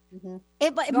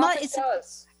 It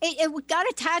got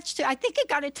attached to, I think it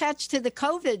got attached to the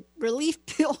COVID relief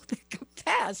bill that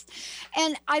passed.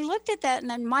 And I looked at that, and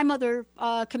then my mother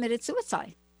committed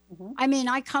suicide. I mean,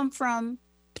 I come from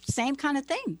same kind of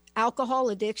thing, alcohol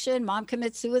addiction, mom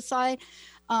commits suicide,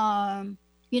 and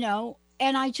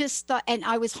I just thought, and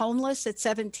I was homeless at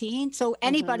 17. So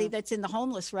anybody that's in the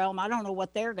homeless realm, I don't know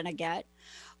what they're going to get.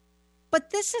 But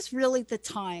this is really the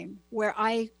time where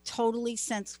I totally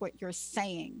sense what you're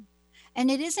saying.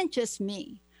 And it isn't just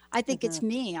me. I think it's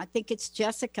me. I think it's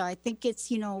Jessica. I think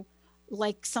it's,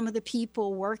 like some of the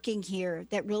people working here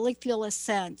that really feel a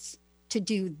sense to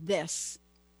do this.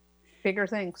 Bigger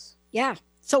things. Yeah.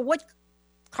 So what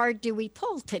card do we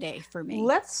pull today for me?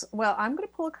 I'm going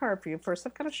to pull a card for you. First,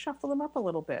 I've got to shuffle them up a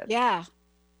little bit. Yeah.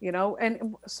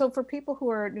 And so for people who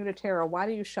are new to tarot, why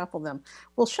do you shuffle them?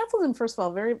 Well, shuffle them, first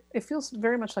of all, it feels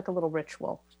very much like a little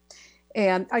ritual.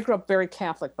 And I grew up very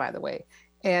Catholic, by the way.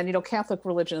 And, Catholic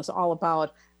religion is all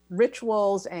about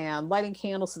rituals and lighting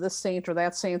candles to this saint or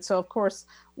that saint. So, of course,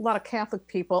 a lot of Catholic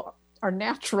people are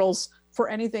naturals for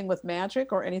anything with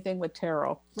magic or anything with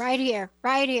tarot. Right here.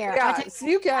 Yeah, so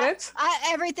you get it.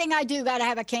 Everything I do got to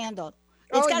have a candle.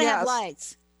 It's got to have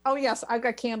lights. Oh, yes. I've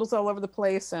got candles all over the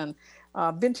place and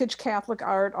vintage Catholic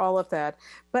art, all of that.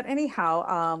 But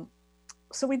anyhow,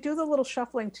 so we do the little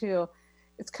shuffling too.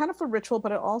 It's kind of a ritual,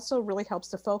 but it also really helps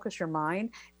to focus your mind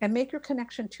and make your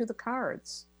connection to the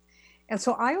cards. And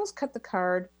so I always cut the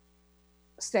card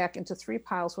stack into 3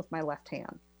 piles with my left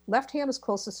hand. Left hand is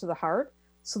closest to the heart,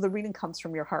 so the reading comes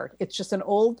from your heart. It's just an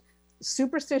old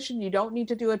superstition. You don't need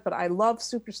to do it, but I love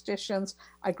superstitions.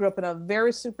 I grew up in a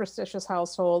very superstitious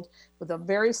household with a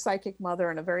very psychic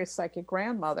mother and a very psychic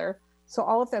grandmother. So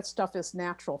all of that stuff is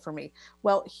natural for me.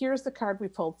 Well, here's the card we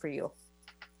pulled for you.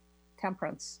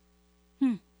 Temperance.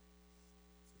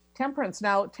 Temperance.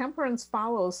 Now, temperance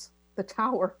follows the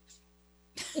Tower.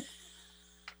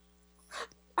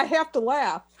 I have to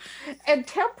laugh. And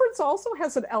temperance also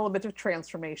has an element of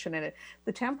transformation in it.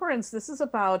 The temperance, this is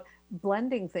about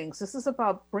blending things. This is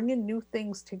about bringing new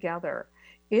things together.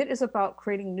 It is about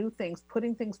creating new things,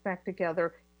 putting things back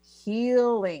together,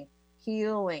 healing,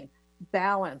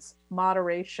 balance,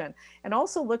 moderation. And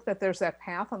also look that there's that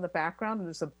path on the background and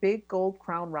there's a big gold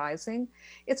crown rising.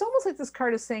 It's almost like this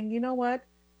card is saying, you know what,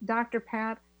 Dr.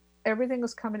 Pat, everything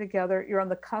is coming together. You're on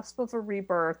the cusp of a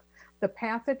rebirth. The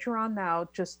path that you're on now,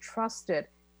 just trust it.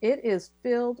 It is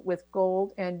filled with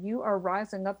gold and you are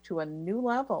rising up to a new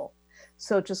level.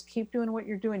 So just keep doing what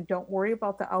you're doing. Don't worry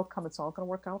about the outcome. It's all going to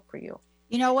work out for you.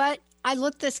 You know what? I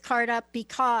looked this card up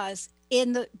because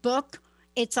in the book,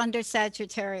 it's under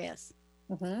Sagittarius.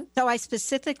 Mm-hmm. So I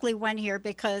specifically went here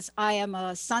because I am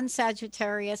a Sun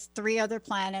Sagittarius, 3 other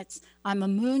planets. I'm a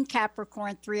Moon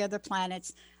Capricorn, 3 other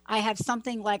planets. I have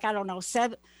something like, I don't know,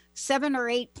 7 or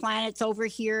 8 planets over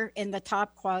here in the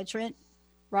top quadrant,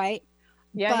 right?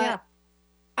 Yeah.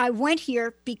 I went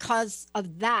here because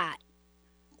of that,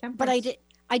 but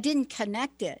I didn't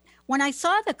connect it. When I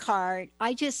saw the card,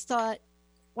 I just thought,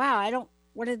 wow,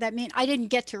 what did that mean? I didn't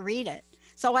get to read it.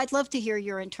 So I'd love to hear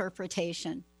your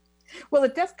interpretation. Well,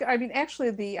 there's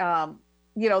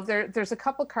a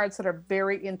couple cards that are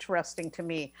very interesting to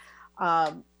me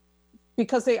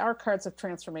because they are cards of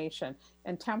transformation.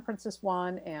 And Temperance is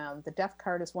one, and the Death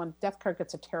card is one. Death card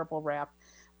gets a terrible rap.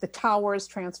 The Tower is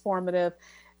transformative.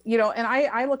 And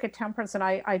I look at Temperance and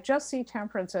I just see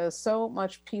Temperance as so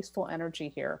much peaceful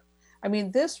energy here. I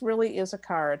mean, this really is a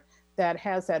card that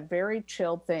has that very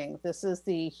chilled thing. This is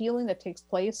the healing that takes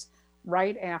place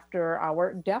right after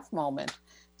our death moment.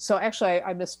 So actually,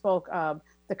 I misspoke.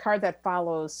 The card that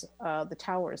follows the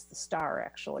Tower is the Star,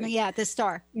 actually. Yeah, the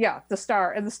Star. Yeah, the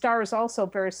Star. And the Star is also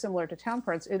very similar to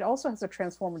Temperance. It also has a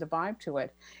transformative vibe to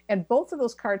it. And both of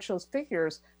those cards shows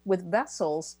figures with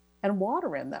vessels and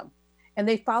water in them. And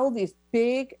they follow these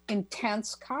big,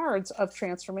 intense cards of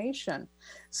transformation.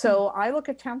 So I look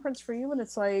at Temperance for you, and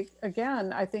it's like,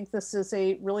 again, I think this is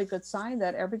a really good sign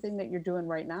that everything that you're doing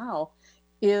right now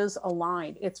is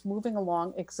aligned. It's moving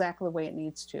along exactly the way it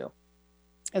needs to.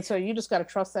 And so you just got to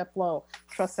trust that flow,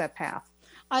 trust that path.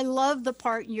 I love the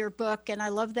part in your book, and I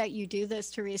love that you do this,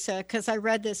 Theresa, because I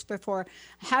read this before.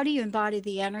 How do you embody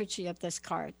the energy of this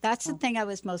card? That's the thing I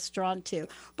was most drawn to.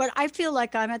 But I feel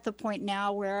like I'm at the point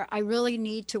now where I really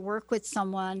need to work with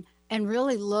someone and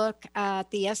really look at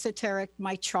the esoteric,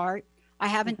 my chart. I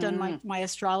haven't done my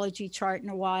astrology chart in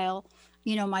a while.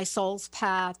 My soul's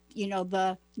path,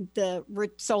 the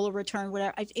solar return,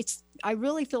 whatever. I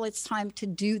really feel it's time to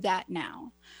do that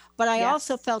now. But I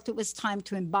also felt it was time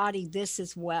to embody this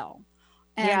as well.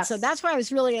 And so that's why I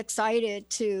was really excited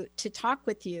to talk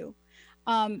with you.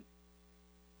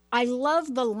 I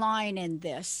love the line in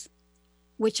this,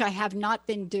 which I have not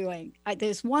been doing.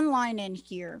 There's one line in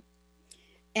here.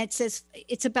 And it says,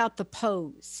 it's about the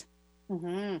pose.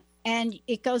 Mm-hmm. And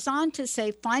it goes on to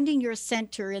say, finding your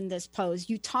center in this pose.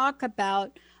 You talk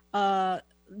about the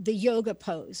yoga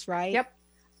pose, right? Yep.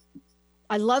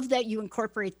 I love that you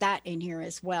incorporate that in here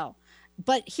as well.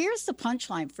 But here's the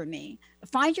punchline for me.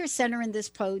 Find your center in this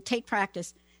pose, take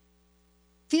practice.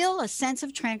 Feel a sense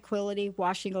of tranquility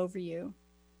washing over you.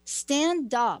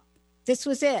 Stand up. This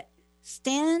was it.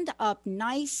 Stand up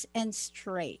nice and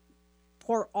straight.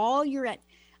 Pour all your...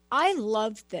 I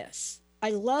love this. I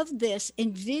love this.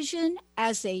 Envision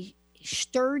as a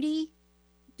sturdy,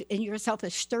 and yourself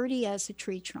as sturdy as a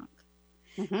tree trunk.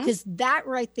 Because that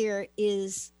right there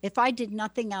is, if I did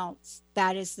nothing else,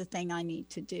 that is the thing I need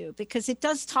to do, because it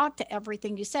does talk to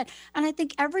everything you said. And I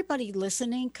think everybody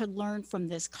listening could learn from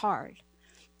this card.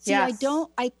 See, Yes.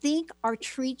 I think our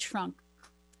tree trunk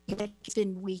has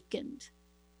been weakened.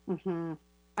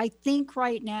 I think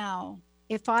right now,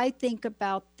 if I think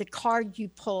about the card you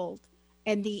pulled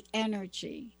and the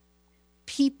energy,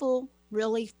 people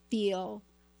really feel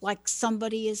like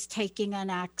somebody is taking an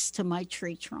axe to my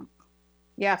tree trunk.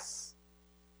 Yes.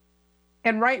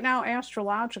 And right now,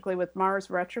 astrologically, with Mars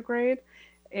retrograde,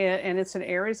 and it's in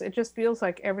Aries, it just feels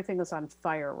like everything is on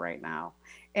fire right now.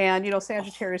 And, you know,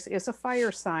 Sagittarius is a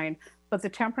fire sign, but the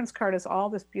Temperance card has all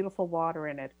this beautiful water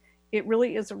in it. It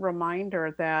really is a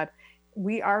reminder that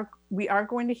we are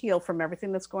going to heal from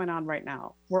everything that's going on right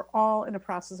now. We're all in a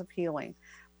process of healing.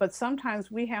 But sometimes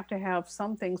we have to have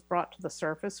some things brought to the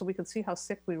surface so we can see how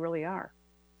sick we really are.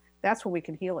 That's when we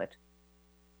can heal it.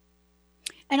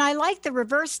 And I like the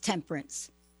reverse temperance.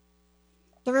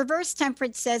 The reverse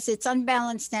temperance says it's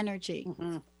unbalanced energy.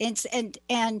 It's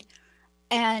and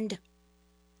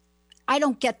I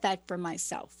don't get that for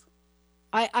myself.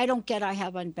 I don't get I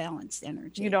have unbalanced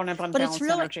energy. You don't have unbalanced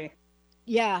energy.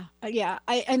 Yeah.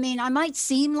 I mean, I might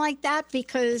seem like that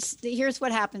because here's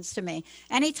what happens to me.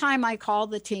 Anytime I call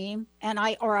the team and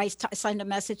I send a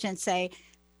message and say,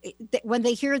 when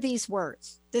they hear these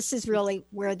words, this is really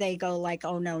where they go like,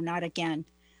 oh no, not again.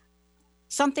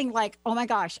 Something like, oh my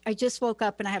gosh, I just woke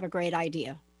up and I have a great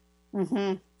idea.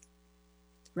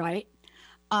 Right?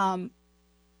 But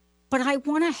I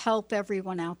want to help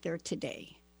everyone out there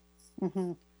today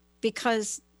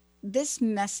because this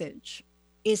message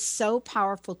is so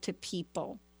powerful to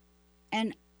people.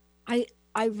 And I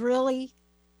really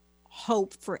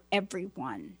hope for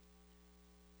everyone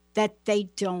that they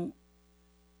don't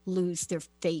lose their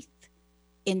faith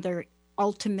in their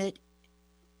ultimate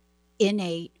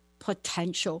innate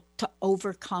potential to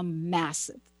overcome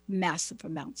massive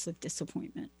amounts of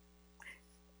disappointment.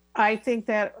 I think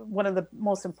that one of the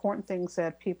most important things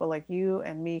that people like you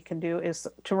and me can do is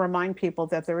to remind people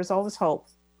that there is always hope.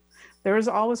 There is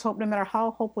always hope, no matter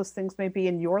how hopeless things may be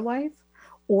in your life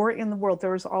or in the world.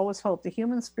 There is always hope. The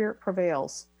human spirit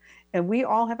prevails. And we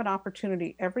all have an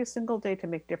opportunity every single day to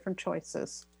make different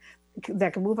choices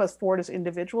that can move us forward as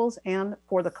individuals and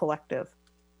for the collective.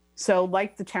 So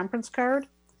like the Temperance card,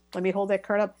 let me hold that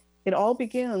card up. It all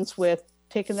begins with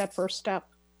taking that first step.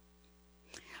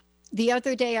 The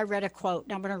other day I read a quote,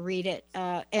 and I'm going to read it,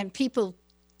 and people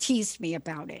teased me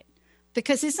about it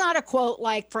because it's not a quote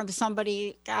like from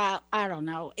somebody, I don't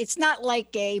know. It's not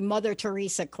like a Mother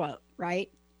Teresa quote, right?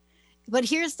 But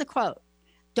here's the quote.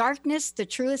 Darkness, the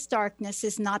truest darkness,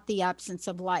 is not the absence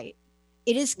of light.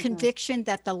 It is conviction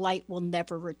that the light will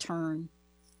never return.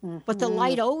 But the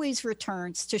light always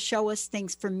returns to show us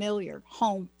things familiar,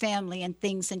 home, family, and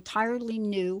things entirely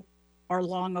new or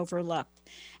long overlooked.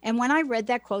 And when I read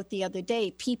that quote the other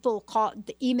day, people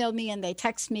emailed me and they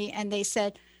text me and they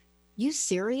said, you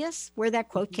serious where that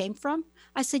quote came from?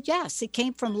 I said, yes, it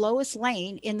came from Lois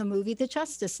Lane in the movie The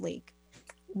Justice League.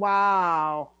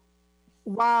 Wow.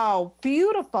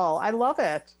 Beautiful. I love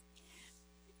it.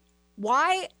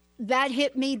 Why that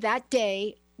hit me that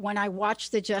day when I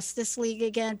watched the Justice League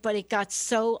again, but it got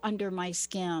so under my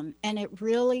skin and it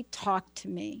really talked to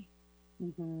me.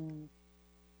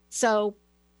 So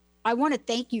I want to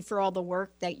thank you for all the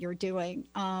work that you're doing.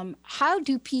 How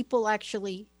do people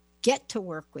actually get to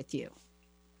work with you?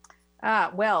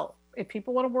 Well, if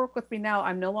people want to work with me now,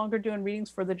 I'm no longer doing readings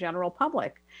for the general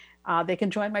public. They can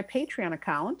join my Patreon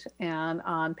account. And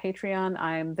on Patreon,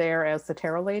 I'm there as the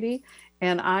Tarot Lady.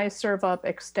 And I serve up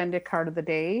extended card of the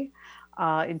day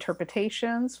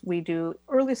interpretations. We do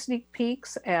early sneak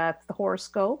peeks at the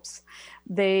horoscopes.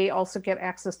 They also get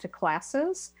access to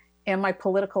classes and my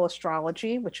political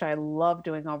astrology, which I love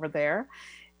doing over there,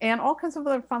 and all kinds of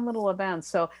other fun little events.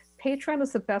 So Patreon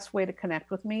is the best way to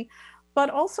connect with me. But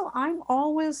also, I'm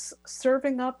always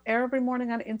serving up every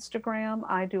morning on Instagram.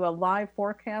 I do a live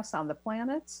forecast on the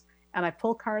planets, and I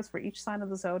pull cards for each sign of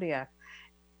the zodiac.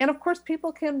 And of course,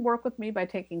 people can work with me by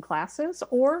taking classes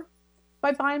or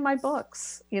by buying my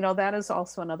books. You know, that is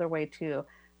also another way to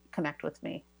connect with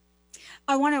me.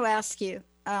 I want to ask you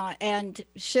and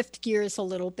shift gears a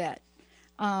little bit.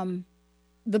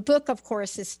 The book, of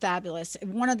course, is fabulous.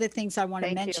 One of the things I want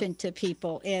to mention to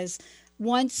people is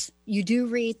once you do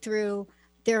read through,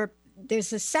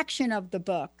 there's a section of the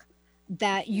book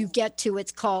that you get to.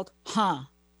 It's called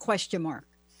question mark.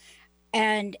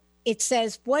 And it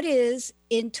says, what is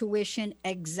intuition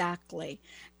exactly?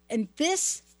 And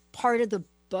this part of the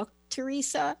book,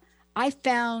 Theresa, I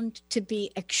found to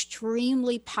be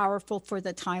extremely powerful for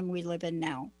the time we live in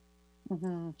now.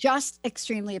 Just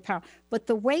extremely powerful. But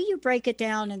the way you break it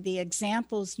down and the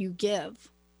examples you give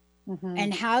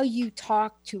and how you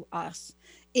talk to us,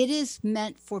 it is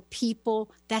meant for people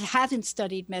that haven't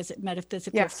studied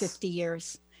metaphysics for 50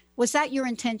 years. Was that your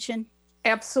intention?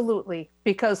 Absolutely.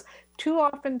 Because too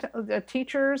often the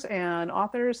teachers and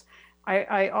authors,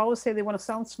 I always say they want to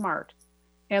sound smart.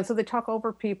 And so they talk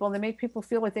over people and they make people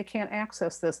feel like they can't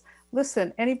access this.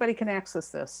 Listen, anybody can access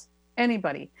this.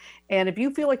 Anybody. And if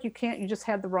you feel like you can't, you just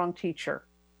had the wrong teacher.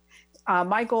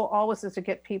 My goal always is to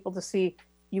get people to see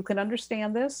you can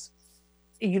understand this.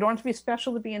 You don't have to be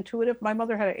special to be intuitive. My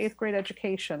mother had an 8th grade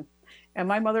education, and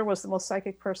my mother was the most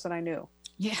psychic person I knew.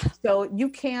 Yeah. So you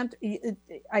can't,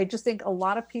 I just think a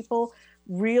lot of people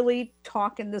really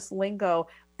talk in this lingo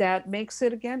that makes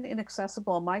it, again,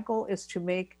 inaccessible. My goal is to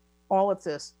make all of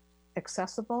this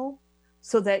accessible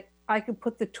so that I can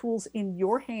put the tools in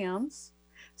your hands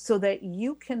so that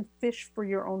you can fish for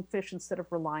your own fish instead of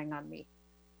relying on me.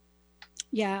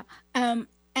 Yeah.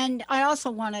 And I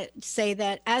also want to say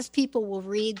that as people will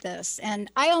read this, and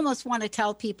I almost want to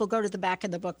tell people, go to the back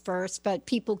of the book first, but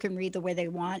people can read the way they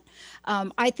want.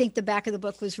 I think the back of the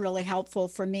book was really helpful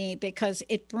for me because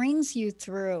it brings you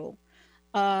through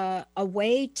a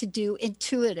way to do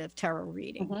intuitive tarot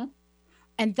reading.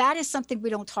 And that is something we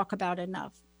don't talk about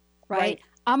enough, right?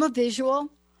 I'm a visual.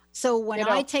 So when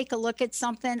I take a look at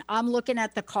something, I'm looking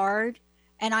at the card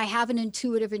and I have an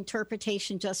intuitive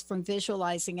interpretation just from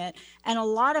visualizing it. And a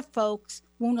lot of folks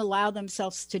won't allow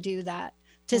themselves to do that,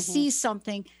 to see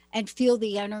something and feel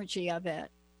the energy of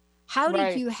it. How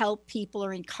did you help people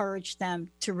or encourage them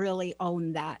to really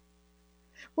own that?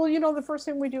 Well, you know, the first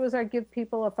thing we do is I give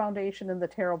people a foundation in the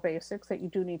tarot basics that you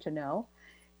do need to know.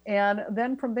 And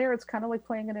then from there, it's kind of like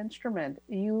playing an instrument.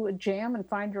 You jam and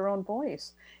find your own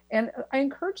voice. And I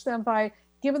encourage them by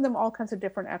giving them all kinds of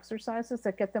different exercises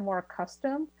that get them more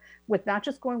accustomed with not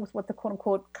just going with what the quote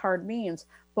unquote card means,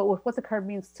 but with what the card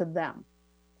means to them.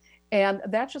 And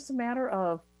that's just a matter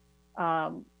of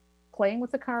playing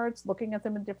with the cards, looking at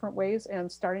them in different ways,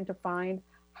 and starting to find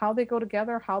how they go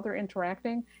together, how they're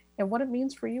interacting, and what it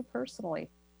means for you personally.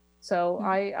 So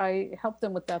I help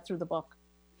them with that through the book.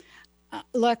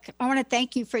 Look, I want to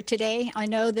thank you for today. I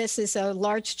know this is a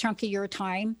large chunk of your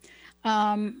time.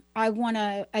 I want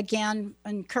to, again,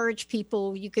 encourage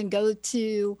people. You can go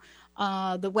to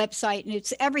the website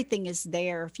and everything is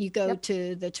there. If you go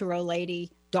to the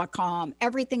tarotlady.com,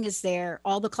 everything is there.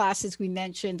 All the classes we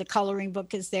mentioned, the coloring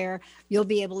book is there. You'll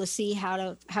be able to see how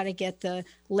to get the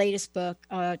latest book,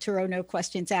 Tarot No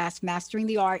Questions Asked, Mastering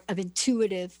the Art of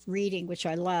Intuitive Reading, which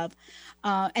I love.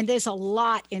 And there's a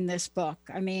lot in this book.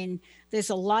 I mean, there's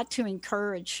a lot to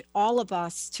encourage all of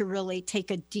us to really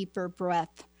take a deeper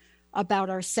breath about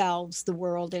ourselves, the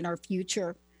world, and our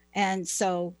future. And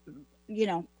so, you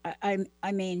know,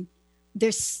 I mean,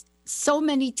 there's so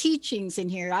many teachings in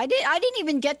here. I didn't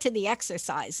even get to the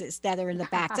exercises that are in the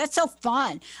back. That's so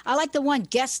fun. I like the one,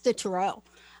 Guess the Tarot.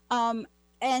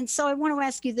 And so I want to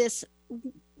ask you this.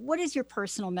 What is your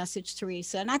personal message,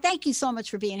 Theresa? And I thank you so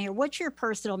much for being here. What's your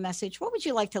personal message? What would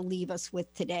you like to leave us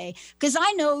with today? Because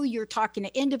I know you're talking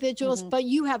to individuals, but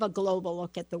you have a global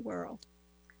look at the world.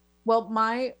 Well,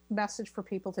 my message for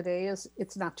people today is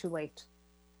it's not too late.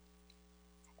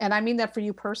 And I mean that for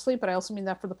you personally, but I also mean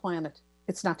that for the planet.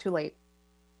 It's not too late.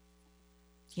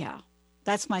 Yeah,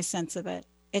 that's my sense of it.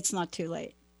 It's not too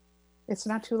late. It's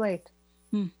not too late.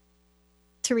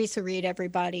 Theresa Reed,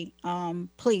 everybody,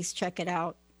 please check it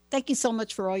out. Thank you so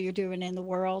much for all you're doing in the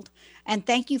world. And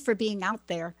thank you for being out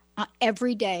there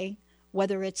every day,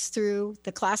 whether it's through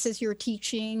the classes you're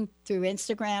teaching, through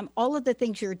Instagram, all of the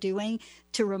things you're doing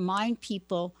to remind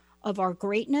people of our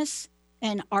greatness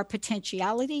and our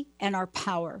potentiality and our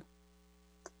power.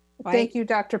 Right? Thank you,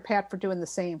 Dr. Pat, for doing the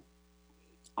same.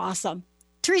 Awesome.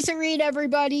 Theresa Reed,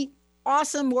 everybody,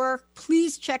 awesome work.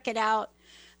 Please check it out.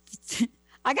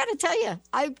 I got to tell you,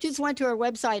 I just went to her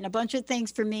website and a bunch of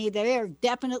things for me. There are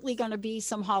definitely going to be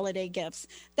some holiday gifts.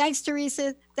 Thanks,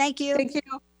 Theresa. Thank you. Thank you.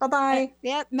 Bye-bye.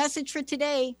 Yeah, message for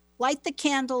today. Light the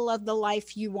candle of the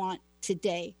life you want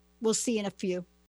today. We'll see you in a few.